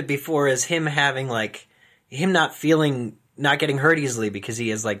thought of it before as him having him not getting hurt easily because he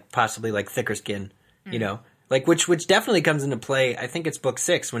has possibly thicker skin, you know. Which definitely comes into play, I think it's book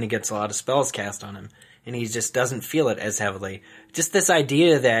 6 when he gets a lot of spells cast on him, and he just doesn't feel it as heavily. Just this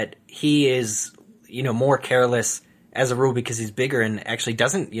idea that he is, more careless as a rule because he's bigger and actually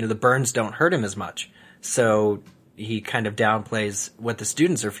doesn't, the burns don't hurt him as much. So he kind of downplays what the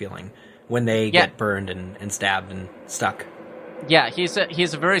students are feeling when they get burned and stabbed and stuck. Yeah, he's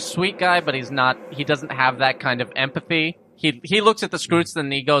a very sweet guy, but he doesn't have that kind of empathy. He looks at the Scroots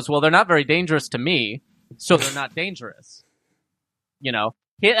and he goes, well, they're not very dangerous to me. So they're not dangerous.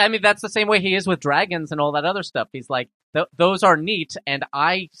 That's the same way he is with dragons and all that other stuff. He's like, those are neat, and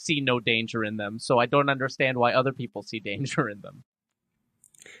I see no danger in them, so I don't understand why other people see danger in them.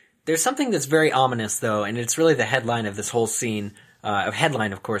 There's something that's very ominous, though, and it's really the headline of this whole scene.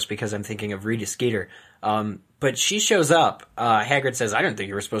 Headline, of course, because I'm thinking of Rita Skeeter. But she shows up. Hagrid says, I don't think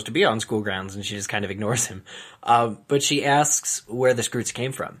you were supposed to be on school grounds, and she just kind of ignores him. But she asks where the Scroots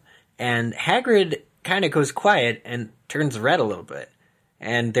came from. And Hagrid kind of goes quiet and turns red a little bit.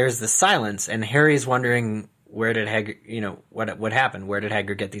 And there's the silence, and Harry's wondering where did Hagrid, what happened? Where did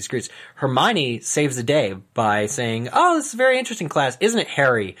Hagrid get these Scroots? Hermione saves the day by saying, oh, this is a very interesting class. Isn't it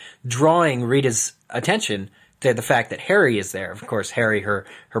Harry? Drawing Rita's attention to the fact that Harry is there. Of course, Harry, her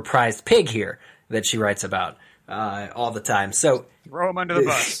prized pig here that she writes about. all the time. So Throw him under the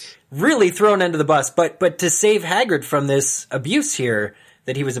bus. really thrown under the bus. But to save Hagrid from this abuse here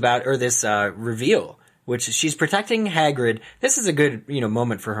that he was about, or this reveal, which she's protecting Hagrid. This is a good,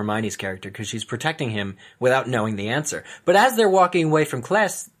 moment for Hermione's character because she's protecting him without knowing the answer. But as they're walking away from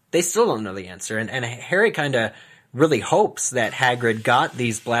class, they still don't know the answer. And Harry kind of really hopes that Hagrid got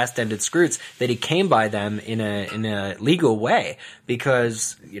these blast-ended scroots, that he came by them in a legal way.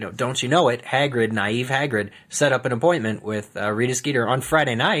 Because, don't you know it, naive Hagrid, set up an appointment with Rita Skeeter on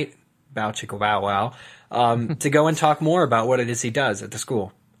Friday night, bow chicka wow wow, to go and talk more about what it is he does at the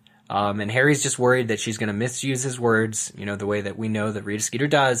school. And Harry's just worried that she's going to misuse his words, the way that we know that Rita Skeeter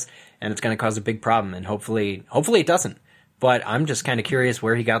does, and it's going to cause a big problem. And hopefully it doesn't. But I'm just kind of curious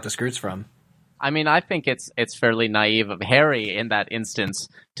where he got the scroots from. I mean, I think it's fairly naive of Harry in that instance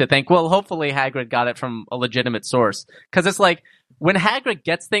to think, well, hopefully Hagrid got it from a legitimate source. Because it's like, when Hagrid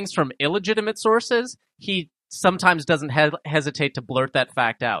gets things from illegitimate sources, he sometimes doesn't hesitate to blurt that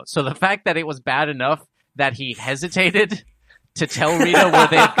fact out. So the fact that it was bad enough that he hesitated to tell Rita where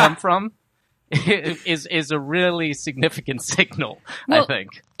they had come from is a really significant signal, I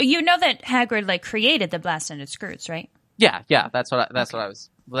think. You know that Hagrid created the blast-ended scroots, right? Yeah, that's what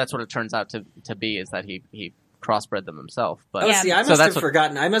it turns out to be, is that he crossbred them himself. But I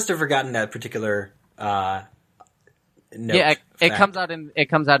must have forgotten that particular note. Yeah, it comes out in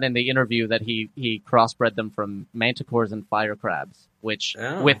the interview that he crossbred them from manticores and fire crabs, which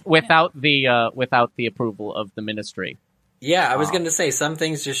without the approval of the Ministry. Yeah, I was going to say, some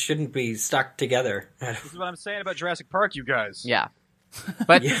things just shouldn't be stuck together. This is what I'm saying about Jurassic Park, you guys. Yeah.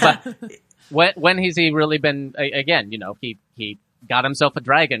 But when has he really been, again, he got himself a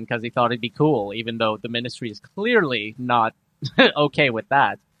dragon because he thought it'd be cool, even though the Ministry is clearly not okay with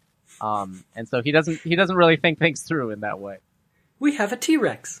that. And so he doesn't really think things through in that way. We have a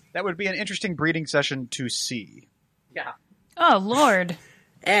T-Rex. That would be an interesting breeding session to see. Yeah. Oh, Lord.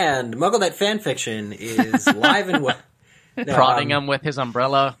 And MuggleNet fanfiction is live and well. Prodding him with his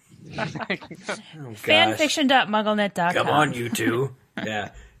umbrella. Fanfiction.mugglenet.com. Come on, you two. Yeah.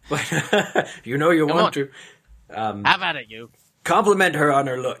 But you want to. Have at it, you. Compliment her on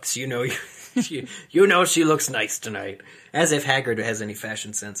her looks. You know she looks nice tonight. As if Hagrid has any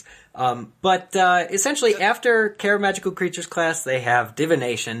fashion sense. But essentially, after Care of Magical Creatures class, they have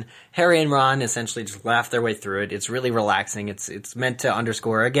divination. Harry and Ron essentially just laugh their way through it. It's really relaxing. It's meant to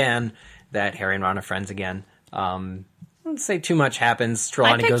underscore again that Harry and Ron are friends again. I wouldn't say too much happens.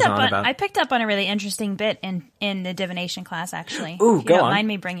 Trelawney goes on about. I picked up on a really interesting bit in the divination class, actually. Ooh, if you don't mind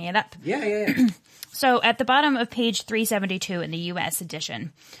me bringing it up. Yeah. So at the bottom of page 372 in the U.S.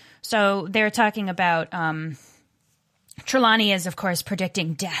 edition, so they're talking about Trelawney is, of course,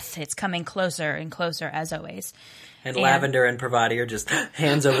 predicting death. It's coming closer and closer, as always. And Lavender and Pravati are just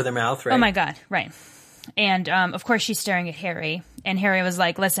hands over their mouth, right? Oh, my God, right. And, of course, she's staring at Harry. And Harry was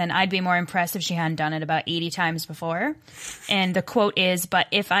like, listen, I'd be more impressed if she hadn't done it about 80 times before. And the quote is, but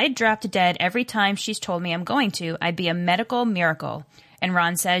if I dropped dead every time she's told me I'm going to, I'd be a medical miracle. And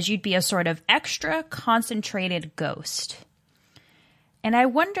Ron says, you'd be a sort of extra concentrated ghost. And I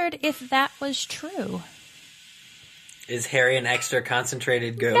wondered if that was true. Is Harry an extra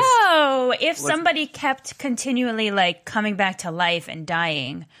concentrated ghost? No! If somebody kept continually, coming back to life and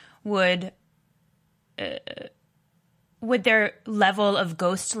dying, would their level of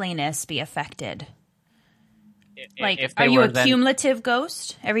ghostliness be affected? Are you a cumulative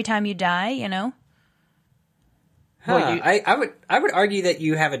ghost every time you die, I would argue that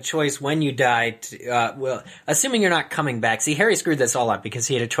you have a choice when you die to, assuming you're not coming back. See, Harry screwed this all up because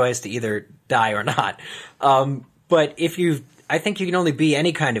he had a choice to either die or not. But I think you can only be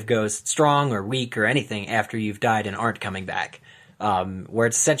any kind of ghost, strong or weak or anything, after you've died and aren't coming back. Where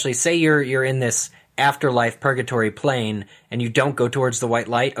it's essentially, say you're in this afterlife purgatory plane and you don't go towards the white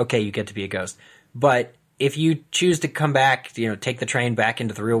light, okay, you get to be a ghost. But if you choose to come back, take the train back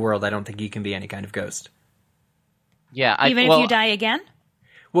into the real world, I don't think you can be any kind of ghost. Yeah, if you die again?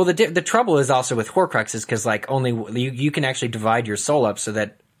 Well, the trouble is also with Horcruxes, because only you can actually divide your soul up so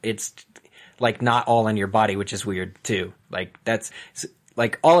that it's not all in your body, which is weird too. That's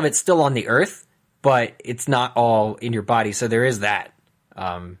all of it's still on the earth, but it's not all in your body. So there is that.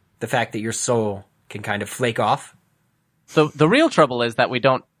 The fact that your soul can kind of flake off. So the real trouble is that we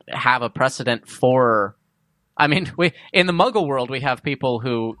don't have a precedent for. I mean, in the Muggle world, we have people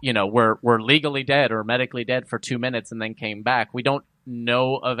who, were legally dead or medically dead for 2 minutes and then came back. We don't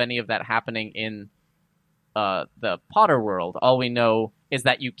know of any of that happening in the Potter world. All we know is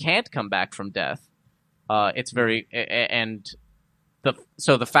that you can't come back from death. It's very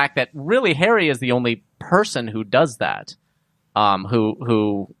so the fact that really Harry is the only person who does that,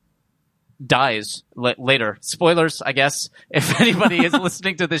 who dies later. Spoilers, I guess, if anybody is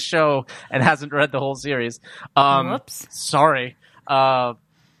listening to this show and hasn't read the whole series. Whoops. Sorry.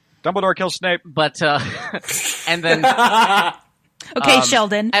 Dumbledore kills Snape. But, and then... Okay,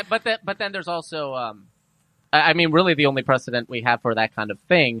 Sheldon. But then there's also, I mean, really the only precedent we have for that kind of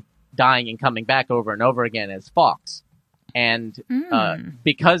thing, dying and coming back over and over again, is Fawkes. And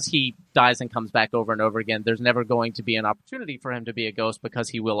because he dies and comes back over and over again, there's never going to be an opportunity for him to be a ghost because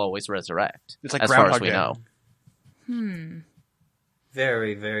he will always resurrect. It's like as far as Groundhog we Day. know.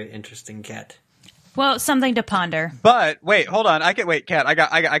 Very, very interesting, Kat. Well, something to ponder. But wait, hold on. Kat. I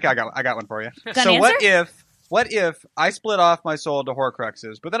got one for you. Got So an answer? what if I split off my soul into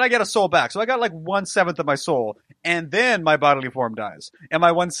Horcruxes, but then I get a soul back? So I got like 1/7 of my soul, and then my bodily form dies. Am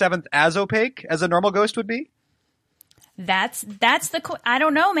I 1/7 as opaque as a normal ghost would be? That's I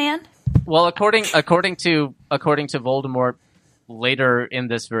don't know, man. Well, according to Voldemort, later in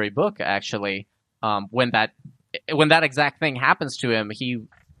this very book, actually, when that exact thing happens to him,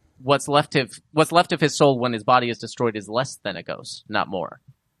 what's left of his soul when his body is destroyed is less than a ghost, not more.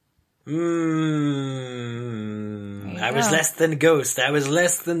 I was less than a ghost. I was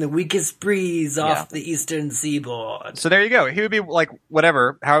less than the weakest breeze off the eastern seaboard. So there you go. He would be like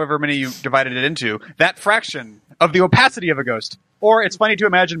however many you divided it into, that fraction of the opacity of a ghost. Or it's funny to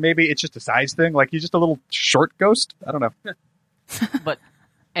imagine maybe it's just a size thing, like he's just a little short ghost. I don't know. But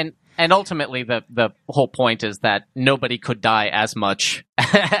and ultimately the whole point is that nobody could die as much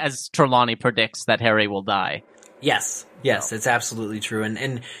as Trelawney predicts that Harry will die. Yes, it's absolutely true.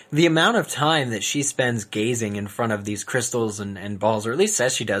 And the amount of time that she spends gazing in front of these crystals and balls, or at least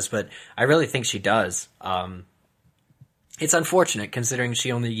says she does, but I really think she does. It's unfortunate considering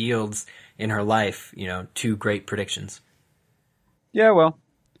she only yields in her life, 2 great predictions. Yeah, well,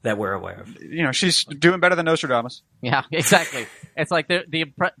 that we're aware of. She's doing better than Nostradamus. Yeah, exactly. It's like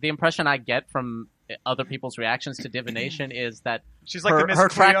the impression I get from other people's reactions to divination is that she's like her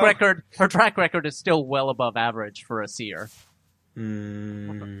track record. Her track record is still well above average for a seer.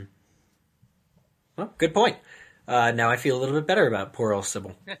 Well, good point. Now I feel a little bit better about poor old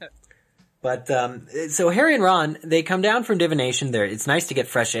Sybil. But so Harry and Ron, they come down from divination. It's nice to get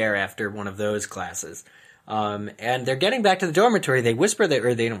fresh air after one of those classes. And they're getting back to the dormitory. They whisper,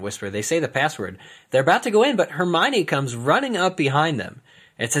 or they don't whisper, they say the password. They're about to go in, but Hermione comes running up behind them.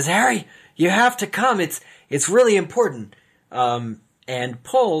 It says, "Harry, you have to come. It's really important." And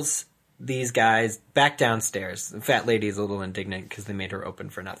pulls these guys back downstairs. The fat lady is a little indignant because they made her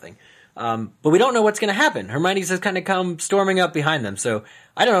open for nothing. But we don't know what's going to happen. Hermione's just kind of come storming up behind them. So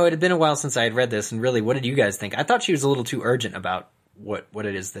I don't know. It had been a while since I had read this. And really, what did you guys think? I thought she was a little too urgent about what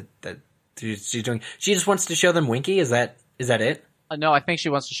it is that she's doing. She just wants to show them Winky. Is that it? No, I think she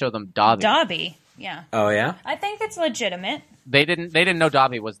wants to show them Dobby. Dobby, yeah. Oh yeah. I think it's legitimate. They didn't know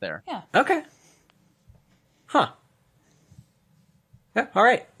Dobby was there. Yeah. Okay. Huh. Yeah, all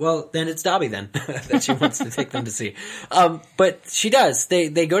right. Well, then it's Dobby then that she wants to take them to see. But she does.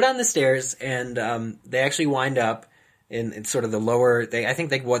 They go down the stairs and they actually wind up in sort of the lower. I think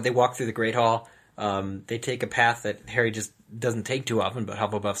they walk through the Great Hall. They take a path that Harry just doesn't take too often, but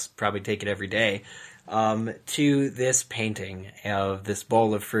Hufflepuffs probably take it every day. To this painting of this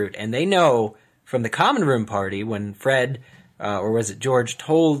bowl of fruit, and they know from the common room party when Fred, or was it George,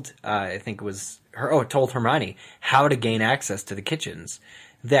 told told Hermione how to gain access to the kitchens,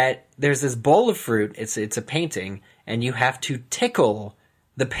 that there's this bowl of fruit, it's a painting, and you have to tickle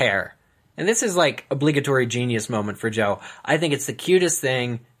the pear. And this is like obligatory genius moment for Joe. I think it's the cutest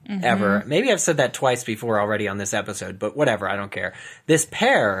thing ever. Maybe I've said that twice before already on this episode, but whatever, I don't care. This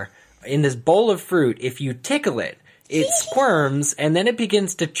pear, in this bowl of fruit, if you tickle it, it squirms, and then it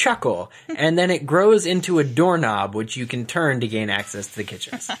begins to chuckle, and then it grows into a doorknob, which you can turn to gain access to the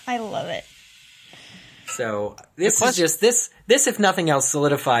kitchens. I love it. So this is just this, if nothing else,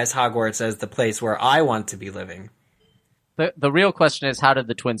 solidifies Hogwarts as the place where I want to be living. The real question is, how did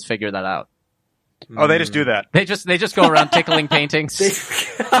the twins figure that out? Oh, they just do that. They just go around tickling paintings.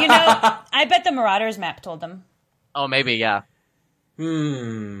 I bet the Marauders map told them. Oh, maybe, yeah.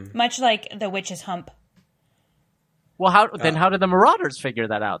 Much like the witch's hump. Well, how did the Marauders figure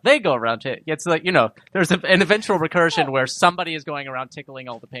that out? They go around it's like, there's an eventual recursion where somebody is going around tickling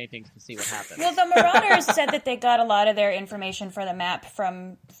all the paintings to see what happens. Well, the Marauders said that they got a lot of their information for the map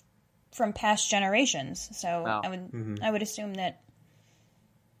from past generations. So I would assume that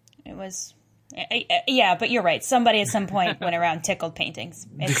it was. Yeah, but you're right. Somebody at some point went around tickled paintings.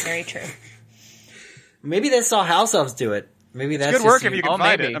 It's very true. Maybe they saw house elves do it. Maybe that's good work if you can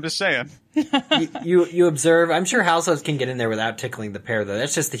find maybe. it. I'm just saying. You observe. I'm sure house elves can get in there without tickling the pear, though.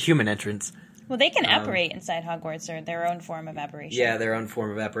 That's just the human entrance. Well, they can apparate inside Hogwarts, or their own form of apparition. Yeah, their own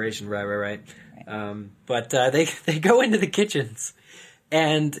form of apparition. Right. But they go into the kitchens,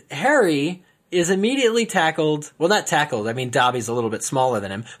 and Harry is immediately tackled. Well, not tackled. I mean, Dobby's a little bit smaller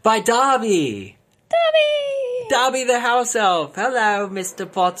than him. By Dobby! Dobby the house elf. Hello, Mr.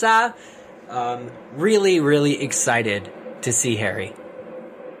 Potter. Really, really excited to see Harry.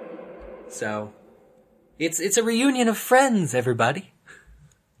 So, it's a reunion of friends, everybody.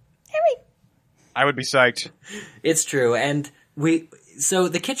 Harry! I would be psyched. It's true, and so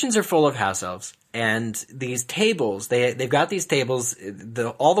the kitchens are full of house elves, and these tables, they've got these tables,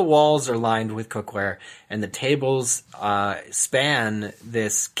 all the walls are lined with cookware, and the tables span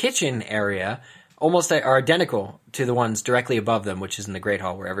this kitchen area, almost are identical to the ones directly above them, which is in the Great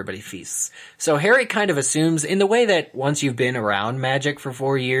Hall where everybody feasts. So Harry kind of assumes, in the way that once you've been around magic for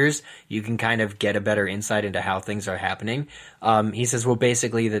 4 years, you can kind of get a better insight into how things are happening. He says, well,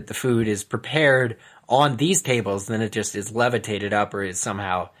 basically that the food is prepared on these tables, then it just is levitated up or is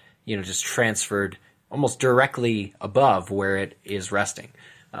somehow, just transferred almost directly above where it is resting.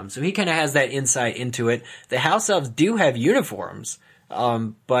 So he kind of has that insight into it. The house elves do have uniforms,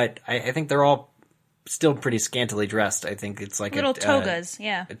 but I think they're all still pretty scantily dressed. I think it's like little togas,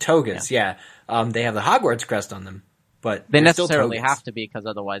 yeah. Togas, yeah. They have the Hogwarts crest on them, but they they're necessarily still togas. have to be, because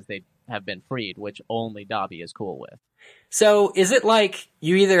otherwise they have been freed, which only Dobby is cool with. So is it like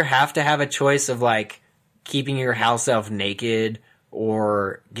you either have to have a choice of like keeping your house elf naked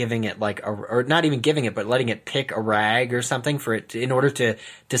or giving it like or not even giving it, but letting it pick a rag or something for it in order to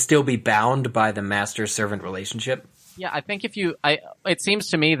still be bound by the master-servant relationship? Yeah, I think it seems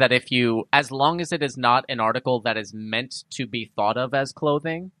to me that as long as it is not an article that is meant to be thought of as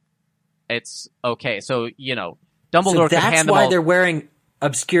clothing, it's okay. So, Dumbledore could hand them that's why all, they're wearing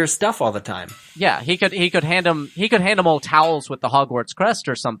obscure stuff all the time. Yeah, he could hand them all towels with the Hogwarts crest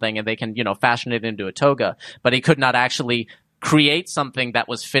or something, and they can, fashion it into a toga, but he could not actually create something that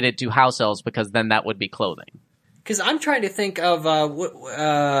was fitted to house elves, because then that would be clothing. Because I'm trying to think of,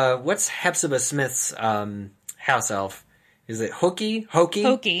 what's Hepzibah Smith's, house elf? Is it Hokey?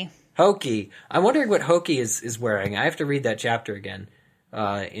 Hokey. I'm wondering what Hokey is wearing. I have to read that chapter again,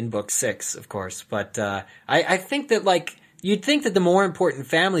 in book 6, of course. But, I think that, like, you'd think that the more important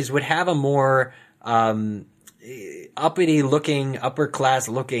families would have a more, uppity looking, upper class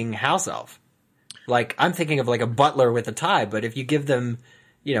looking house elf. Like, I'm thinking of like a butler with a tie, but if you give them,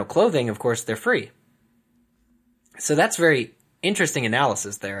 clothing, of course, they're free. So that's very interesting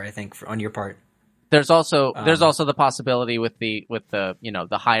analysis there, I think, on your part. There's also the possibility with the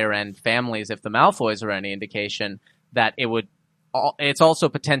the higher end families, if the Malfoys are any indication, that it's also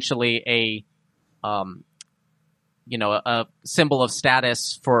potentially a symbol of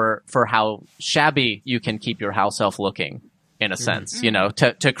status for how shabby you can keep your house elf looking, in a sense,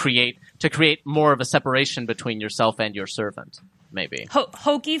 to create more of a separation between yourself and your servant, maybe.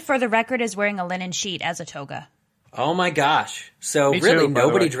 Hokey, for the record, is wearing a linen sheet as a toga. Oh my gosh. So Me really too,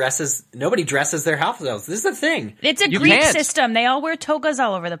 nobody dresses their house elves. This is the thing. It's a Greek system. They all wear togas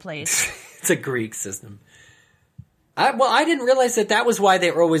all over the place. It's a Greek system. I didn't realize that was why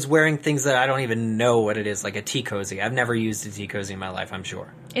they were always wearing things that I don't even know what it is, like a tea cozy. I've never used a tea cozy in my life, I'm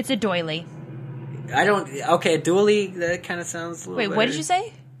sure. It's a doily. Okay, a doily, that kind of sounds a little better. Wait, what did you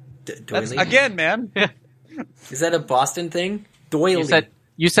say? Doily? Again, man. Is that a Boston thing? Doily.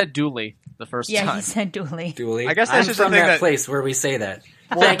 You said dooley the first time. Yeah, he said doily. Dooley. I guess that's I'm just from the thing that that place where we say that.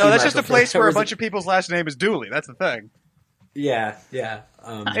 Well, Thank you, that's just Michael, a place where a for- bunch of people's last name is Dooley. That's the thing. Yeah.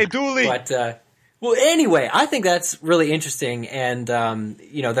 Hey, Dooley. But, well, anyway, I think that's really interesting, and,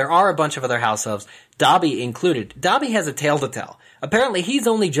 there are a bunch of other house elves, Dobby included. Dobby has a tale to tell. Apparently, he's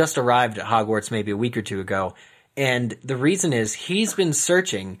only just arrived at Hogwarts maybe a week or two ago, and the reason is he's been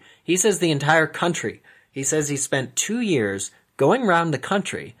searching, he says the entire country. He says he spent 2 years going around the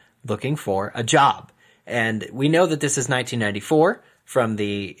country looking for a job. And we know that this is 1994 from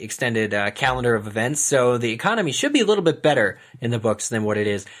the extended calendar of events, so the economy should be a little bit better in the books than what it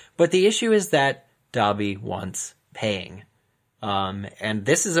is. But the issue is that Dobby wants paying. And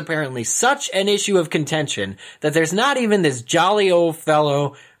this is apparently such an issue of contention that there's not even this jolly old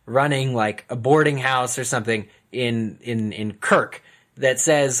fellow running like a boarding house or something in Kirk that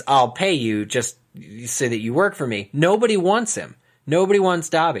says, I'll pay you just so that you work for me. Nobody wants him. Nobody wants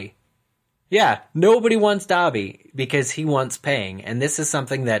Dobby. Yeah, nobody wants Dobby because he wants paying. And this is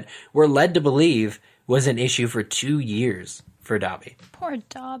something that we're led to believe was an issue for 2 years for Dobby. Poor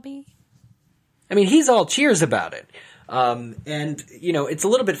Dobby. I mean, he's all cheers about it. And, it's a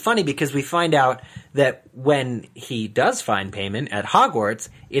little bit funny because we find out that when he does find payment at Hogwarts,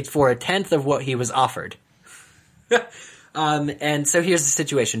 it's for 1/10 of what he was offered. And so here's the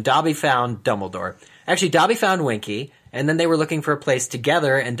situation. Dobby found Dumbledore. Actually, Dobby found Winky, and then they were looking for a place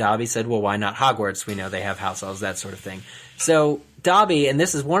together, and Dobby said, well, why not Hogwarts? We know they have house elves, that sort of thing. So Dobby, and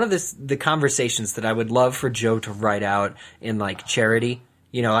this is one of the conversations that I would love for Jo to write out in, like, Charity.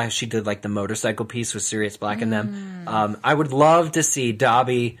 You know, she did, like, the motorcycle piece with Sirius Black and them. I would love to see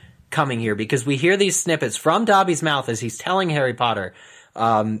Dobby coming here, because we hear these snippets from Dobby's mouth as he's telling Harry Potter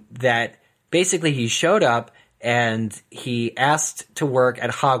that basically he showed up and he asked to work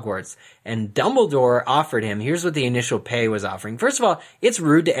at Hogwarts, and Dumbledore offered him, here's what the initial pay was offering. First of all, it's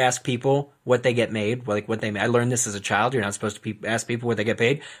rude to ask people what they get made, like what they I learned this as a child, you're not supposed to ask people what they get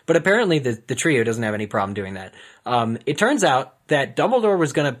paid, but apparently the trio doesn't have any problem doing that. It turns out that Dumbledore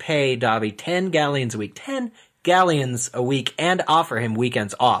was going to pay Dobby 10 galleons a week, 10 galleons a week, and offer him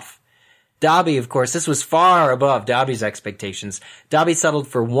weekends off. Dobby, of course, this was far above Dobby's expectations. Dobby settled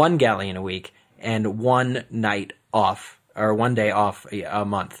for 1 galleon a week and 1 night off, or 1 day off a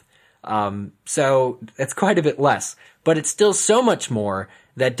month. So it's quite a bit less, but it's still so much more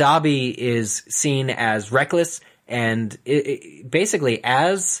that Dobby is seen as reckless, and basically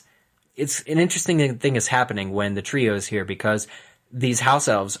as it's an interesting thing is happening when the trio is here, because these house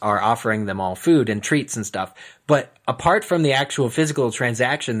elves are offering them all food and treats and stuff. But apart from the actual physical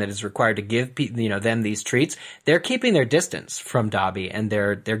transaction that is required to give them these treats, they're keeping their distance from Dobby, and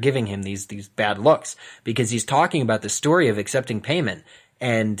they're giving him these bad looks because he's talking about the story of accepting payment,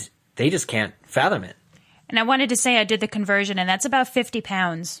 and they just can't fathom it. And I wanted to say I did the conversion, and that's about 50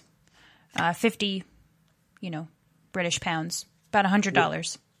 pounds. 50, British pounds. About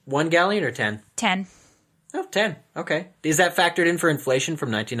 $100. 1 galleon or 10? 10. Oh, 10. Okay. Is that factored in for inflation from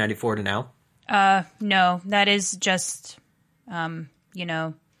 1994 to now? No, that is just, the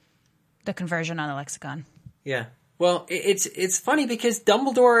conversion on the lexicon. Yeah. Well, it's funny because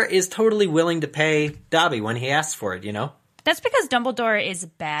Dumbledore is totally willing to pay Dobby when he asks for it, That's because Dumbledore is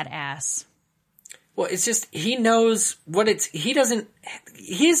badass. Well, it's just, he knows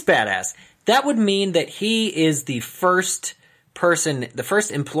he's badass. That would mean that he is the first person, the first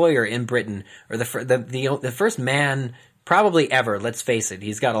employer in Britain, or the first man probably ever, let's face it,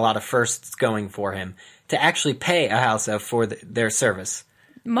 he's got a lot of firsts going for him, to actually pay a house elf for their service.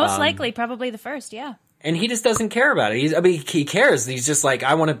 Most likely, probably the first, yeah. And he just doesn't care about it. He cares. He's just like,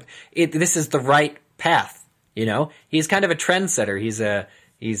 this is the right path, He's kind of a trendsetter.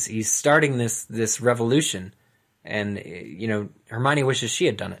 He's starting this revolution, and, Hermione wishes she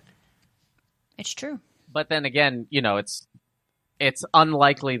had done it. It's true. But then again, it's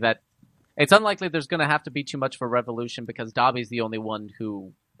unlikely there's going to have to be too much of a revolution, because Dobby's the only one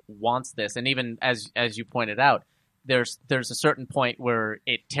who wants this. And even as you pointed out, there's a certain point where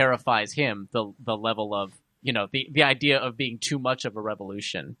it terrifies him, the level of, the idea of being too much of a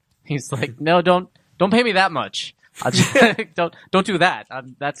revolution. He's like, no, don't pay me that much. Don't do that.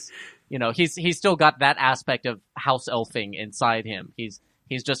 That's, he's still got that aspect of house elfing inside him. He's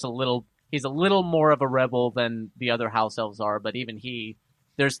just a little more of a rebel than the other house elves are, but even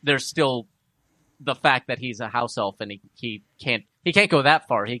there's still the fact that he's a house elf, and he can't go that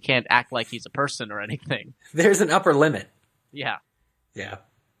far. He can't act like he's a person or anything. There's an upper limit. Yeah. Yeah.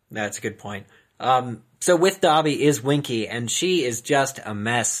 That's a good point. So with Dobby is Winky, and she is just a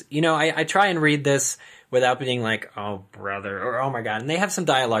mess. I try and read this without being like, oh, brother, or oh my God. And they have some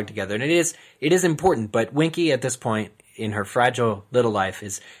dialogue together, and it is important, but Winky at this point in her fragile little life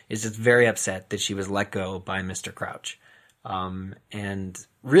is just very upset that she was let go by Mr. Crouch. And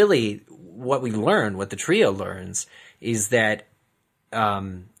really what the trio learns is that,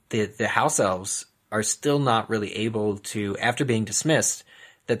 the house elves are still not really able to, after being dismissed,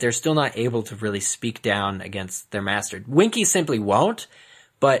 that they're still not able to really speak down against their master. Winky simply won't,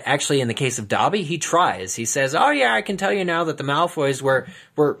 but actually in the case of Dobby, he tries. He says, oh yeah, I can tell you now that the Malfoys were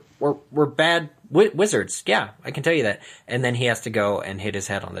bad wizards. Yeah, I can tell you that. And then he has to go and hit his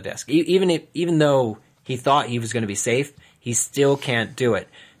head on the desk. Even though he thought he was going to be safe, he still can't do it.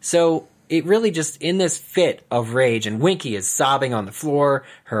 So it really just, in this fit of rage, and Winky is sobbing on the floor,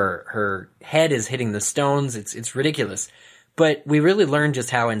 her head is hitting the stones, it's ridiculous. But we really learn just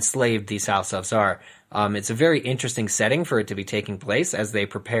how enslaved these house elves are. It's a very interesting setting for it to be taking place as they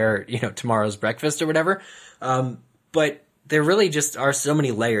prepare, tomorrow's breakfast or whatever. But there really just are so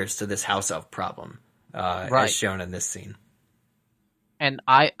many layers to this house elf problem, right, as shown in this scene. And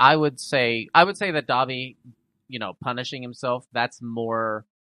I would say that Dobby, punishing himself, that's more.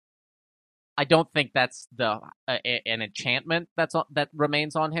 I don't think that's an enchantment that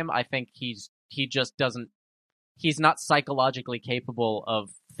remains on him. I think he's not psychologically capable of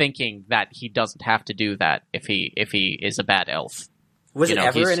thinking that he doesn't have to do that if he is a bad elf. Was it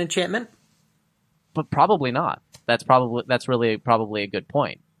ever an enchantment? but probably not. That's really probably a good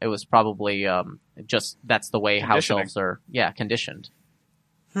point. It was probably just that's the way house elves are conditioned.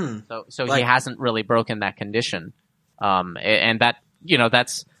 So he hasn't really broken that condition, and that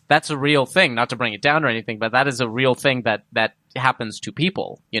that's a real thing. Not to bring it down or anything, but that is a real thing that happens to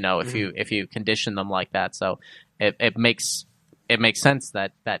people. If you condition them like that, so it makes sense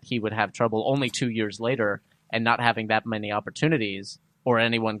that he would have trouble only 2 years later and not having that many opportunities or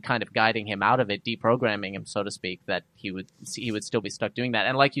anyone kind of guiding him out of it, deprogramming him, so to speak, that he would still be stuck doing that.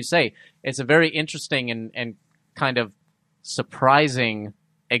 And like you say, it's a very interesting and kind of surprising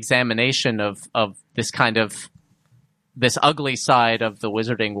examination of this kind of this ugly side of the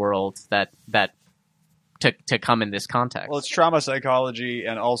wizarding world that to come in this context. Well, it's trauma psychology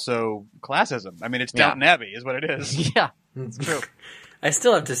and also classism. I mean, it's Downton Abbey is what it is. Yeah. It's true. I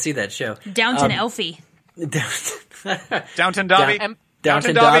still have to see that show. Downton Elfy. Downton Dobby.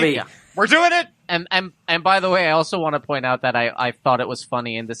 Downton Dobby. Yeah. We're doing it! And by the way, I also want to point out that I thought it was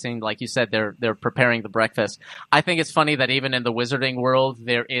funny in the scene, like you said, they're preparing the breakfast. I think it's funny that even in the wizarding world,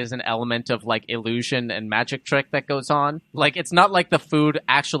 there is an element of like illusion and magic trick that goes on. Like, it's not like the food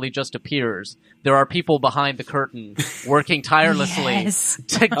actually just appears. There are people behind the curtain working tirelessly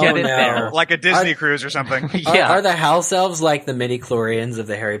to get it there. Like a Disney cruise or something. Yeah. Are the house elves like the midi-chlorians of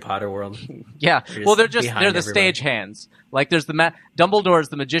the Harry Potter world? Yeah. Well, they're the everybody. stagehands. Like, there's Dumbledore's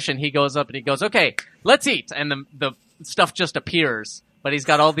the magician. He goes up and he goes, "Okay, let's eat," and the stuff just appears. But he's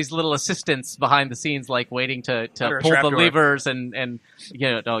got all these little assistants behind the scenes, like waiting to pull the levers and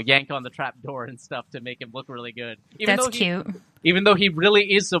yank on the trap door and stuff to make him look really good. That's cute. Even though he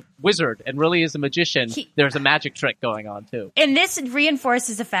really is a wizard and really is a magician, there's a magic trick going on too. And this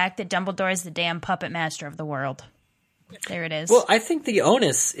reinforces the fact that Dumbledore is the damn puppet master of the world. There it is. Well, I think the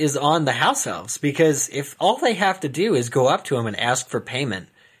onus is on the house elves, because if all they have to do is go up to him and ask for payment,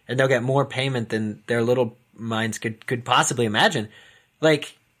 and they'll get more payment than their little minds could possibly imagine,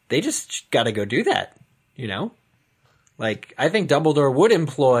 like, they just gotta go do that, Like, I think Dumbledore would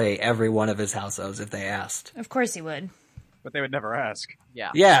employ every one of his house elves if they asked. Of course he would. But they would never ask.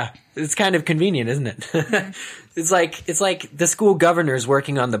 Yeah, it's kind of convenient, isn't it? Mm-hmm. It's like the school governor's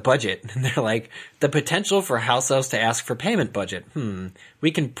working on the budget, and they're like, the potential for house elves to ask for payment budget. We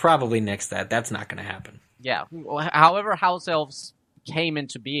can probably nix that. That's not going to happen. Yeah. However house elves came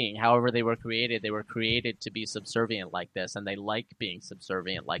into being, however they were created to be subservient like this, and they like being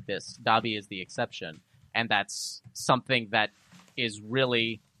subservient like this. Dobby is the exception, and that's something that is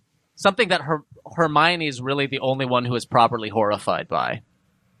really... something that Hermione is really the only one who is properly horrified by.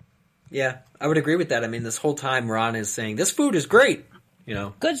 Yeah, I would agree with that. I mean, this whole time Ron is saying, this food is great,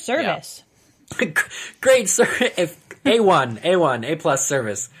 Good service. Yeah. Great service. A1, A+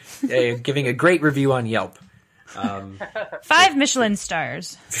 service. Giving a great review on Yelp. 5 Michelin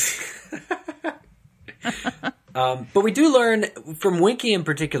stars. But we do learn from Winky in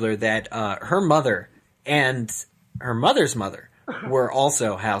particular that her mother and her mother's mother were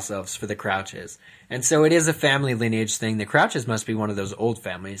also house elves for the Crouches. And so it is a family lineage thing. The Crouches must be one of those old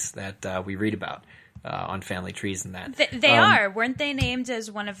families that we read about on family trees and that. They are. Weren't they named as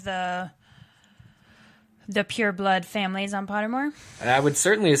one of the pure blood families on Pottermore? I would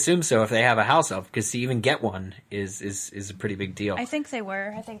certainly assume so if they have a house elf, because to even get one is a pretty big deal. I think they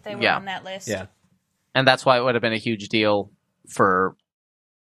were. On that list. Yeah. And that's why it would have been a huge deal for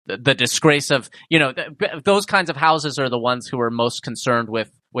the disgrace of, those kinds of houses are the ones who are most concerned with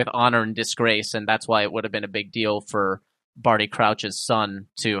honor and disgrace, and that's why it would have been a big deal for Barty Crouch's son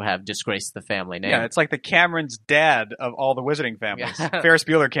to have disgraced the family name. Yeah, it's like the Cameron's dad of all the wizarding families. Ferris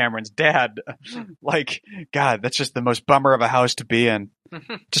Bueller Cameron's dad. Like, God, that's just the most bummer of a house to be in.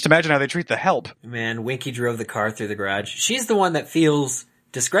 Just imagine how they treat the help. Man, Winky drove the car through the garage. She's the one that feels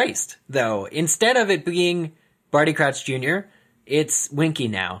disgraced, though. Instead of it being Barty Crouch Jr., it's Winky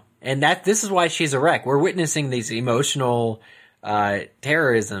now. And this is why she's a wreck. We're witnessing these emotional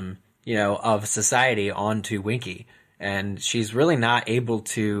terrorism, of society onto Winky. And she's really not able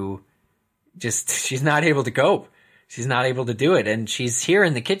to she's not able to cope. She's not able to do it. And she's here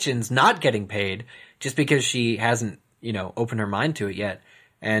in the kitchens not getting paid just because she hasn't, opened her mind to it yet.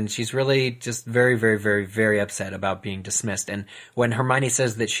 And she's really just very, very, very, very upset about being dismissed. And when Hermione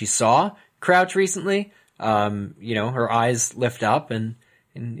says that she saw Crouch recently, her eyes lift up and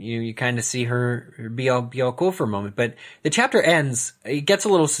you kind of see her be all cool for a moment. But the chapter ends, it gets a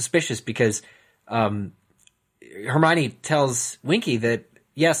little suspicious because, Hermione tells Winky that,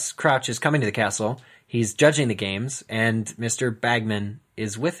 yes, Crouch is coming to the castle. He's judging the games, and Mr. Bagman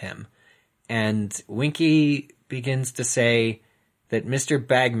is with him. And Winky begins to say that Mr.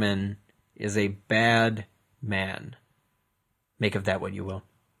 Bagman is a bad man. Make of that what you will.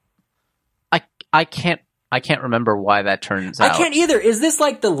 I can't remember why that turns out. I can't either. Is this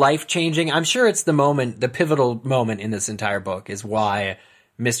like the life-changing? I'm sure it's the pivotal moment in this entire book is why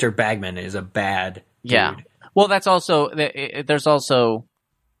Mr. Bagman is a bad dude. Yeah. Well, that's also, there's also,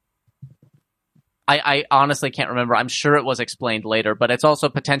 I honestly can't remember. I'm sure it was explained later, but it's also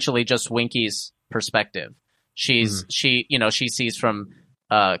potentially just Winky's perspective. She sees from,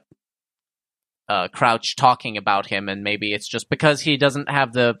 Crouch talking about him, and maybe it's just because he doesn't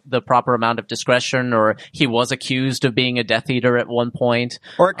have the proper amount of discretion, or he was accused of being a Death Eater at one point.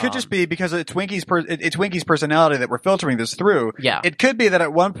 Or it could just be because it's Winky's personality that we're filtering this through. Yeah. It could be that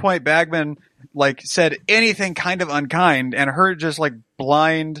at one point Bagman like said anything kind of unkind, and her just like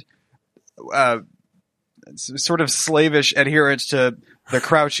blind, sort of slavish adherence to the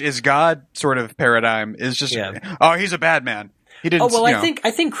Crouch is God sort of paradigm is just, oh, he's a bad man. He didn't. Oh well,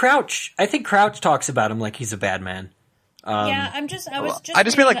 I think Crouch talks about him like he's a bad man. I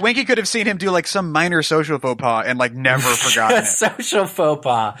just feel like Winky could have seen him do like some minor social faux pas and like never forgotten it. Social faux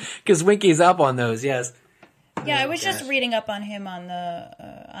pas, because Winky's up on those. Yes. Yeah, I was just reading up on him on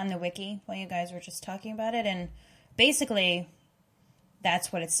the wiki while you guys were just talking about it, and basically,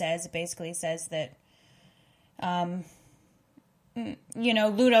 that's what it says. It basically says that,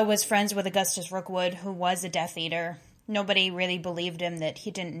 Ludo was friends with Augustus Rookwood, who was a Death Eater. Nobody really believed him that he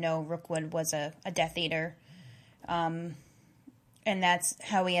didn't know Rookwood was a Death Eater. And that's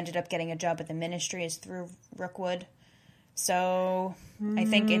how he ended up getting a job at the Ministry, is through Rookwood. So I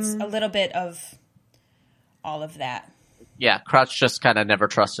think it's a little bit of all of that. Yeah, Crouch just kind of never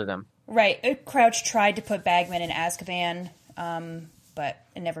trusted him. Right. Crouch tried to put Bagman in Azkaban, but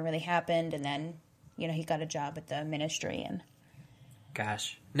it never really happened. And then, he got a job at the Ministry. And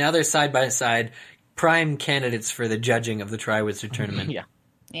gosh, now they're side by side. Prime candidates for the judging of the Triwizard Tournament.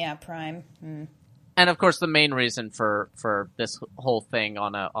 Yeah, prime. And of course, the main reason for this whole thing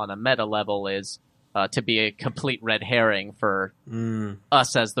on a meta level is to be a complete red herring for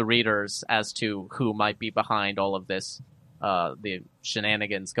us as the readers as to who might be behind all of this, the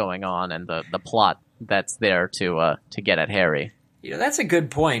shenanigans going on and the plot that's there to get at Harry. That's a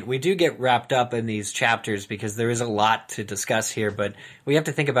good point. We do get wrapped up in these chapters because there is a lot to discuss here, but we have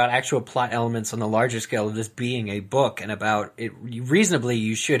to think about actual plot elements on the larger scale of this being a book, and about it. Reasonably,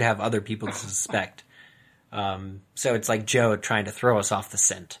 you should have other people to suspect. So it's like Joe trying to throw us off the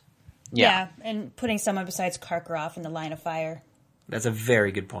scent. Yeah, and putting someone besides Karkaroff in the line of fire. That's a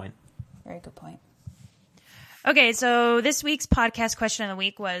very good point. Very good point. Okay, so this week's podcast question of the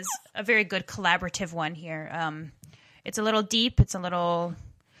week was a very good collaborative one here. It's a little deep. I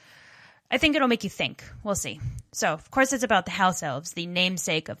think it'll make you think. We'll see. So, of course, it's about the house elves, the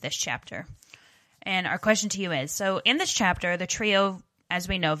namesake of this chapter. And our question to you is, so in this chapter, the trio, as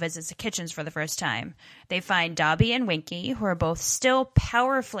we know, visits the kitchens for the first time. They find Dobby and Winky, who are both still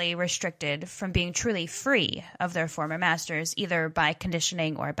powerfully restricted from being truly free of their former masters, either by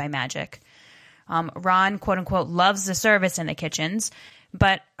conditioning or by magic. Ron, quote-unquote, loves the service in the kitchens.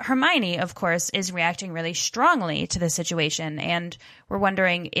 But Hermione, of course, is reacting really strongly to the situation, and we're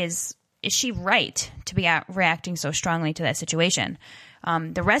wondering, is she right to be reacting so strongly to that situation?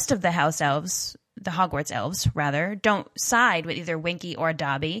 The rest of the house elves, the Hogwarts elves, rather, don't side with either Winky or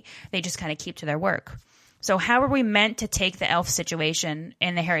Dobby. They just kind of keep to their work. So how are we meant to take the elf situation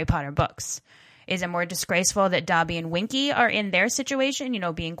in the Harry Potter books? Is it more disgraceful that Dobby and Winky are in their situation,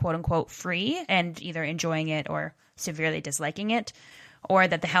 being quote-unquote free and either enjoying it or severely disliking it? Or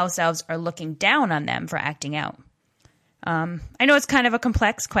that the house elves are looking down on them for acting out? I know it's kind of a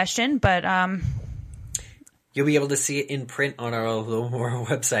complex question, but you'll be able to see it in print on our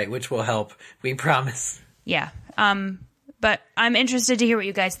website, which will help. We promise. Yeah. But I'm interested to hear what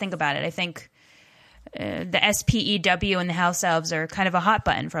you guys think about it. I think the SPEW and the house elves are kind of a hot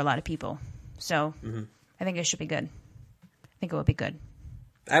button for a lot of people. So I think it should be good. I think it will be good.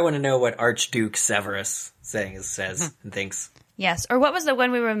 I want to know what Archduke Severus says and thinks. Yes. Or what was the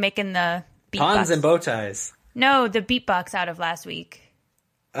one we were making the beatbox? Pawns and bow ties. No, the beatbox out of last week.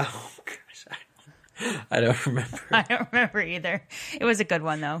 Oh, gosh. I don't remember. I don't remember either. It was a good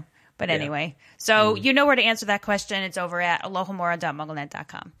one, though. But anyway. So you know where to answer that question. It's over at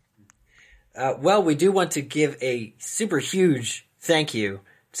alohamora.mugglenet.com. Well, we do want to give a super huge thank you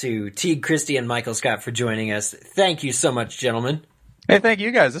to Teague Christie and Michael Scott for joining us. Thank you so much, gentlemen. Hey, thank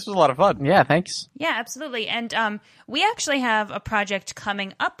you guys. This was a lot of fun. Yeah, thanks. Yeah, absolutely. And we actually have a project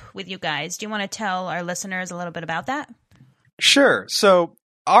coming up with you guys. Do you want to tell our listeners a little bit about that? Sure. So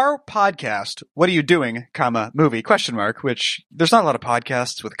our podcast, What Are You Doing, movie, ? Which there's not a lot of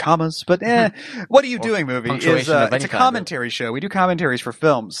podcasts with commas, but What Are You Doing movie is it's a commentary show. We do commentaries for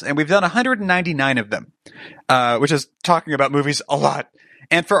films, and we've done 199 of them, which is talking about movies a lot.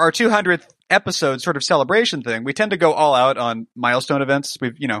 And for our 200th episode sort of celebration thing, we tend to go all out on milestone events.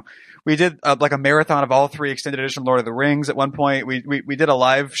 We did like a marathon of all 3 extended edition Lord of the Rings at one point. We did a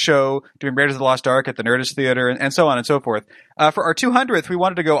live show doing Raiders of the Lost Ark at the Nerdist Theater and so on and so forth. For our 200th, we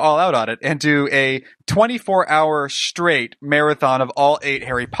wanted to go all out on it and do a 24-hour straight marathon of all 8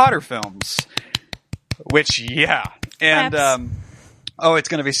 Harry Potter films. Which, yeah. And, it's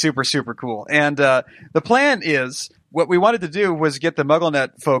going to be super, super cool. And, the plan is, what we wanted to do was get the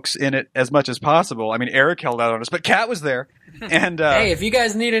MuggleNet folks in it as much as possible. I mean, Eric held out on us, but Kat was there. And, hey, if you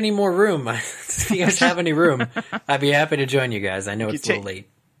guys need any more room, if you guys have any room, I'd be happy to join you guys. I know it's a little late.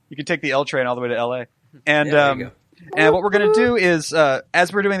 You can take the L train all the way to LA. And, there you go. And what we're going to do is,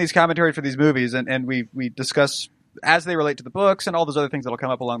 as we're doing these commentaries for these movies and we discuss as they relate to the books and all those other things that'll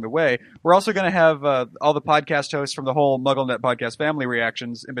come up along the way, we're also going to have all the podcast hosts from the whole MuggleNet podcast family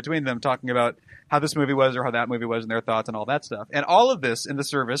reactions in between them talking about how this movie was or how that movie was and their thoughts and all that stuff. And all of this in the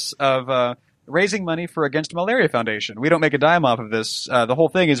service of raising money for Against Malaria Foundation. We don't make a dime off of this. The whole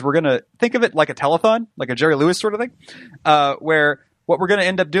thing is we're going to think of it like a telethon, like a Jerry Lewis sort of thing, where what we're going to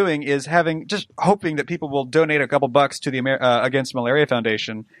end up doing is hoping that people will donate a couple bucks to the Against Malaria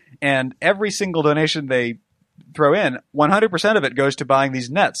Foundation, and every single donation they throw in, 100% of it goes to buying these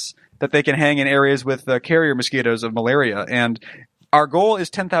nets that they can hang in areas with carrier mosquitoes of malaria. And our goal is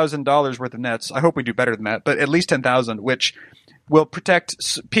 $10,000 worth of nets. I hope we do better than that, but at least 10,000, which will protect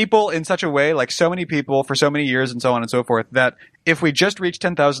people in such a way, like so many people for so many years and so on and so forth, that if we just reach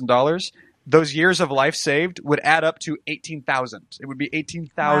 $10,000, those years of life saved would add up to 18,000. It would be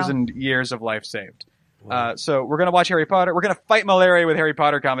 18,000 years of life saved. So we're going to watch Harry Potter. We're going to fight malaria with Harry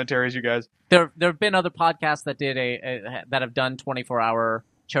Potter commentaries, you guys. There have been other podcasts that did that have done 24-hour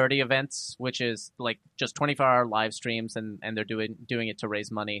charity events, which is like just 24-hour live streams, and they're doing it to raise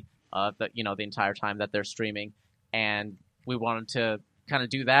money, the entire time that they're streaming. And we wanted to kind of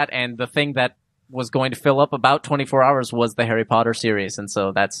do that. And the thing that was going to fill up about 24 hours was the Harry Potter series, and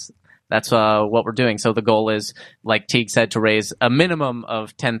so that's what we're doing. So the goal is, like Teague said, to raise a minimum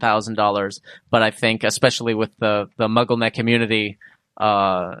of $10,000. But I think, especially with the MuggleNet community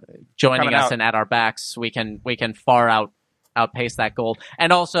joining us and at our backs, we can far outpace that goal.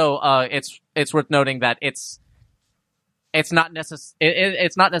 And also, it's worth noting that it's not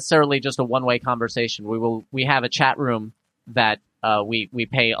necessarily just a one-way conversation. We have a chat room that we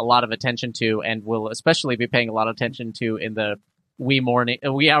pay a lot of attention to, and will especially be paying a lot of attention to in the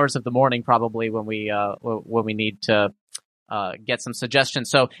wee hours of the morning, probably when we need to get some suggestions.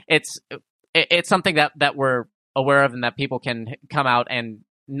 So it's something that we're aware of and that people can come out and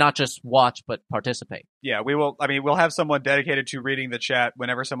not just watch but participate. Yeah, we will. I mean, we'll have someone dedicated to reading the chat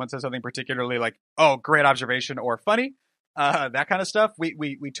whenever someone says something particularly like, "Oh, great observation," or "funny." That kind of stuff.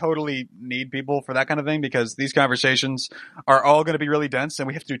 We totally need people for that kind of thing, because these conversations are all going to be really dense and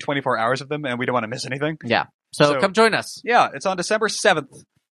we have to do 24 hours of them and we don't want to miss anything. Yeah. So come join us. Yeah. It's on December 7th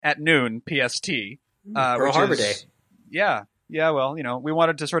at noon PST. Pearl Harbor Day. Yeah. Yeah. Well, we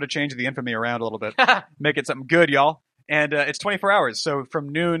wanted to sort of change the infamy around a little bit, make it something good, y'all. And it's 24 hours. So from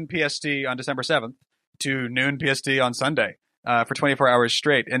noon PST on December 7th to noon PST on Sunday. For 24 hours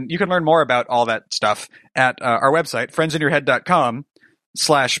straight. And you can learn more about all that stuff at our website,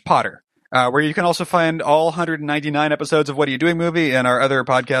 friendsinyourhead.com/Potter, where you can also find all 199 episodes of What Are You Doing Movie and our other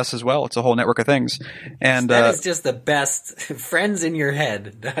podcasts as well. It's a whole network of things. And that is just the best.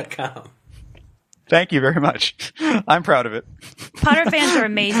 friendsinyourhead.com. Thank you very much. I'm proud of it. Potter fans are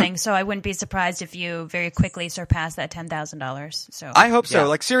amazing, so I wouldn't be surprised if you very quickly surpass that $10,000. So I hope so. Yeah.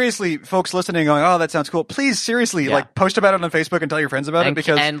 Like, seriously, folks listening going, "Oh, that sounds cool." Please, seriously, post about it on Facebook and tell your friends about it,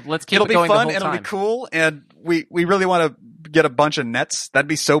 because and let's keep it'll it be going fun the whole and it'll time. be cool. And we really want to get a bunch of nets. That'd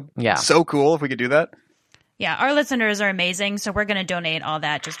be so cool if we could do that. yeah, our listeners are amazing, so we're going to donate all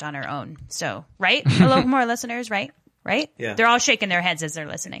that just on our own. So, right? A little more listeners, right? Right? Yeah. They're all shaking their heads as they're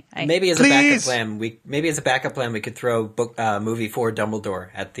listening. Maybe as a backup plan, we could throw movie 4 Dumbledore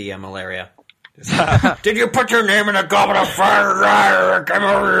at the malaria. Did you put your name in a goblet of fire? Come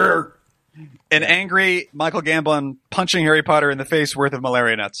over here. An angry Michael Gambon punching Harry Potter in the face worth of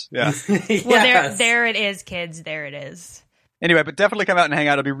malaria nuts. Yeah. Well, there it is, kids. There it is. Anyway, but definitely come out and hang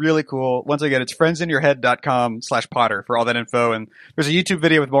out. It'll be really cool. Once again, it's friendsinyourhead.com/Potter for all that info. And there's a YouTube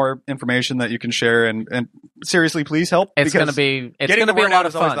video with more information that you can share. And seriously, please help. It's going to be a lot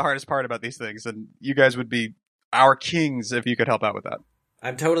of fun. Always fun. the hardest part about these things. And you guys would be our kings if you could help out with that.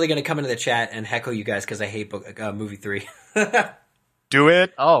 I'm totally going to come into the chat and heckle you guys because I hate movie 3. Do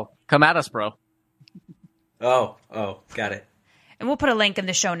it. Oh, come at us, bro. Oh, got it. And we'll put a link in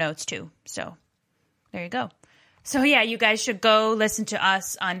the show notes, too. So, there you go. So yeah, you guys should go listen to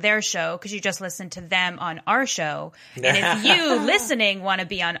us on their show because you just listened to them on our show. And if you listening want to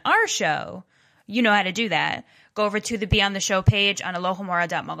be on our show, you know how to do that. Go over to the Be on the Show page on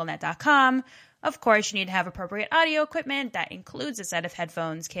alohamora.mugglenet.com. Of course, you need to have appropriate audio equipment. That includes a set of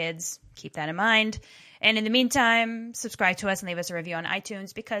headphones, kids. Keep that in mind. And in the meantime, subscribe to us and leave us a review on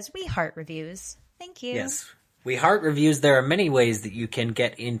iTunes because we heart reviews. Thank you. Yes. We heart reviews. There are many ways that you can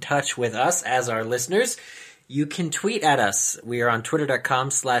get in touch with us as our listeners. You can tweet at us. We are on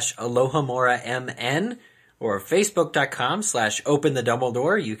twitter.com/AlohaMoraMN or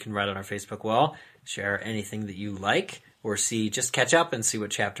facebook.com/OpenTheDumbledore. You can write on our Facebook wall, share anything that you like, or just catch up and see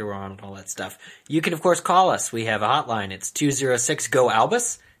what chapter we're on and all that stuff. You can, of course, call us. We have a hotline. It's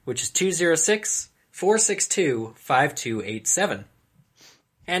 206-GO-ALBUS, which is 206-462-5287.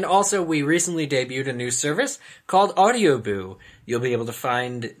 And also, we recently debuted a new service called Audioboo. You'll be able to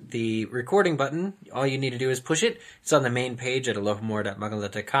find the recording button. All you need to do is push it. It's on the main page at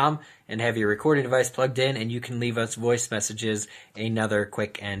alohamora.mugglenet.com and have your recording device plugged in, and you can leave us voice messages another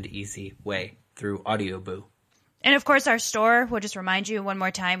quick and easy way through Audioboo. And of course, our store, we'll just remind you one more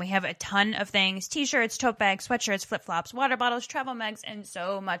time, we have a ton of things. T-shirts, tote bags, sweatshirts, flip-flops, water bottles, travel mugs, and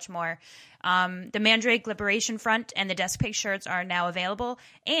so much more. The Mandrake Liberation Front and the Desk Pig shirts are now available.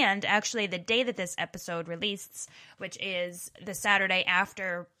 And actually, the day that this episode releases, which is the Saturday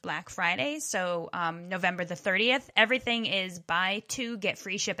after Black Friday, so November the 30th, everything is buy two, get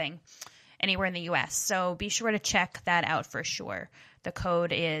free shipping anywhere in the U.S. So be sure to check that out for sure. The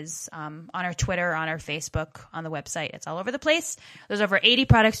code is on our Twitter, on our Facebook, on the website. It's all over the place. There's over 80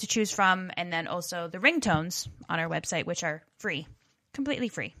 products to choose from, and then also the ringtones on our website, which are free, completely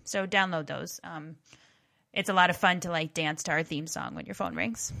free. So download those. It's a lot of fun to dance to our theme song when your phone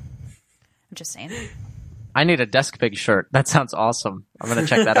rings. I'm just saying. I need a Desk Pig shirt. That sounds awesome. I'm going to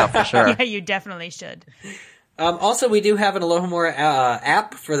check that out for sure. Yeah, you definitely should. Also, we do have an Alohamora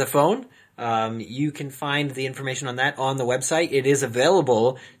app for the phone. You can find the information on that on the website. It is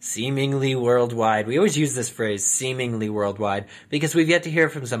available seemingly worldwide. We always use this phrase, seemingly worldwide, because we've yet to hear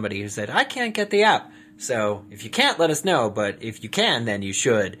from somebody who said, I can't get the app. So if you can't, let us know, but if you can, then you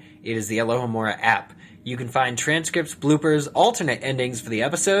should. It is the Alohamora app. You can find transcripts, bloopers, alternate endings for the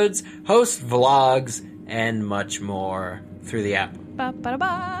episodes, host vlogs, and much more through the app.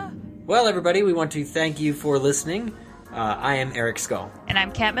 Ba-ba-da-ba. Well, everybody, we want to thank you for listening. I am Eric Skull. And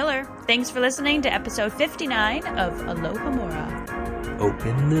I'm Kat Miller. Thanks for listening to episode 59 of Alohamora.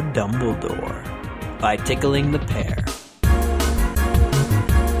 Open the Dumbledore by tickling the pear.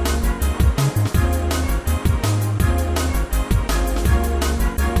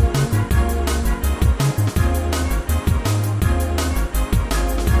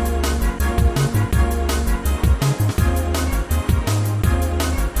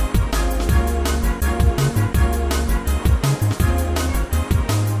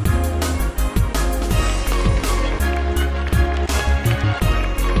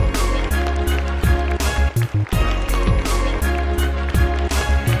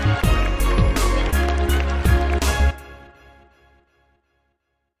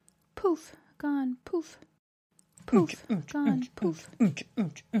 Poof, gone, poof. Poof, gone, poof. Poof,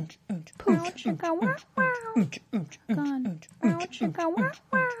 chicka, wow, wow. Gone, wow, chicka, wow,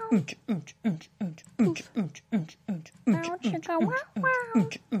 wow. Poof, wow, chicka, wow, wow.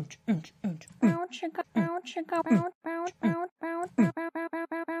 Wow, chicka, wow, chicka, wow, wow, wow, wow.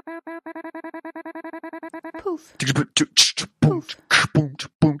 Poof. Poof.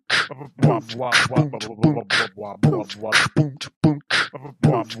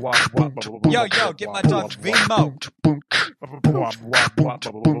 Yo, get my dog Vimo.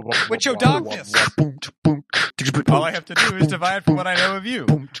 What's your dogness? All I have to do is divide from what I know of you.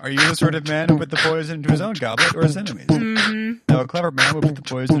 Are you the sort of man who put the poison into his own goblet or his enemies? Mm-hmm. No, a clever man would put the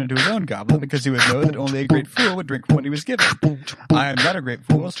poison into his own goblet because he would know that only a great fool would drink from what he was given. I am not a great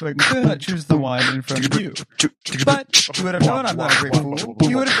fool, so I can clearly not choose the wine in front of you. But you would have known I'm not a great fool.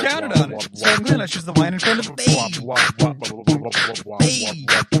 You would have counted on it. So I'm clearly not choose the wine in front of me.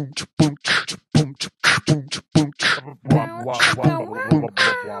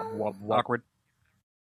 Awkward.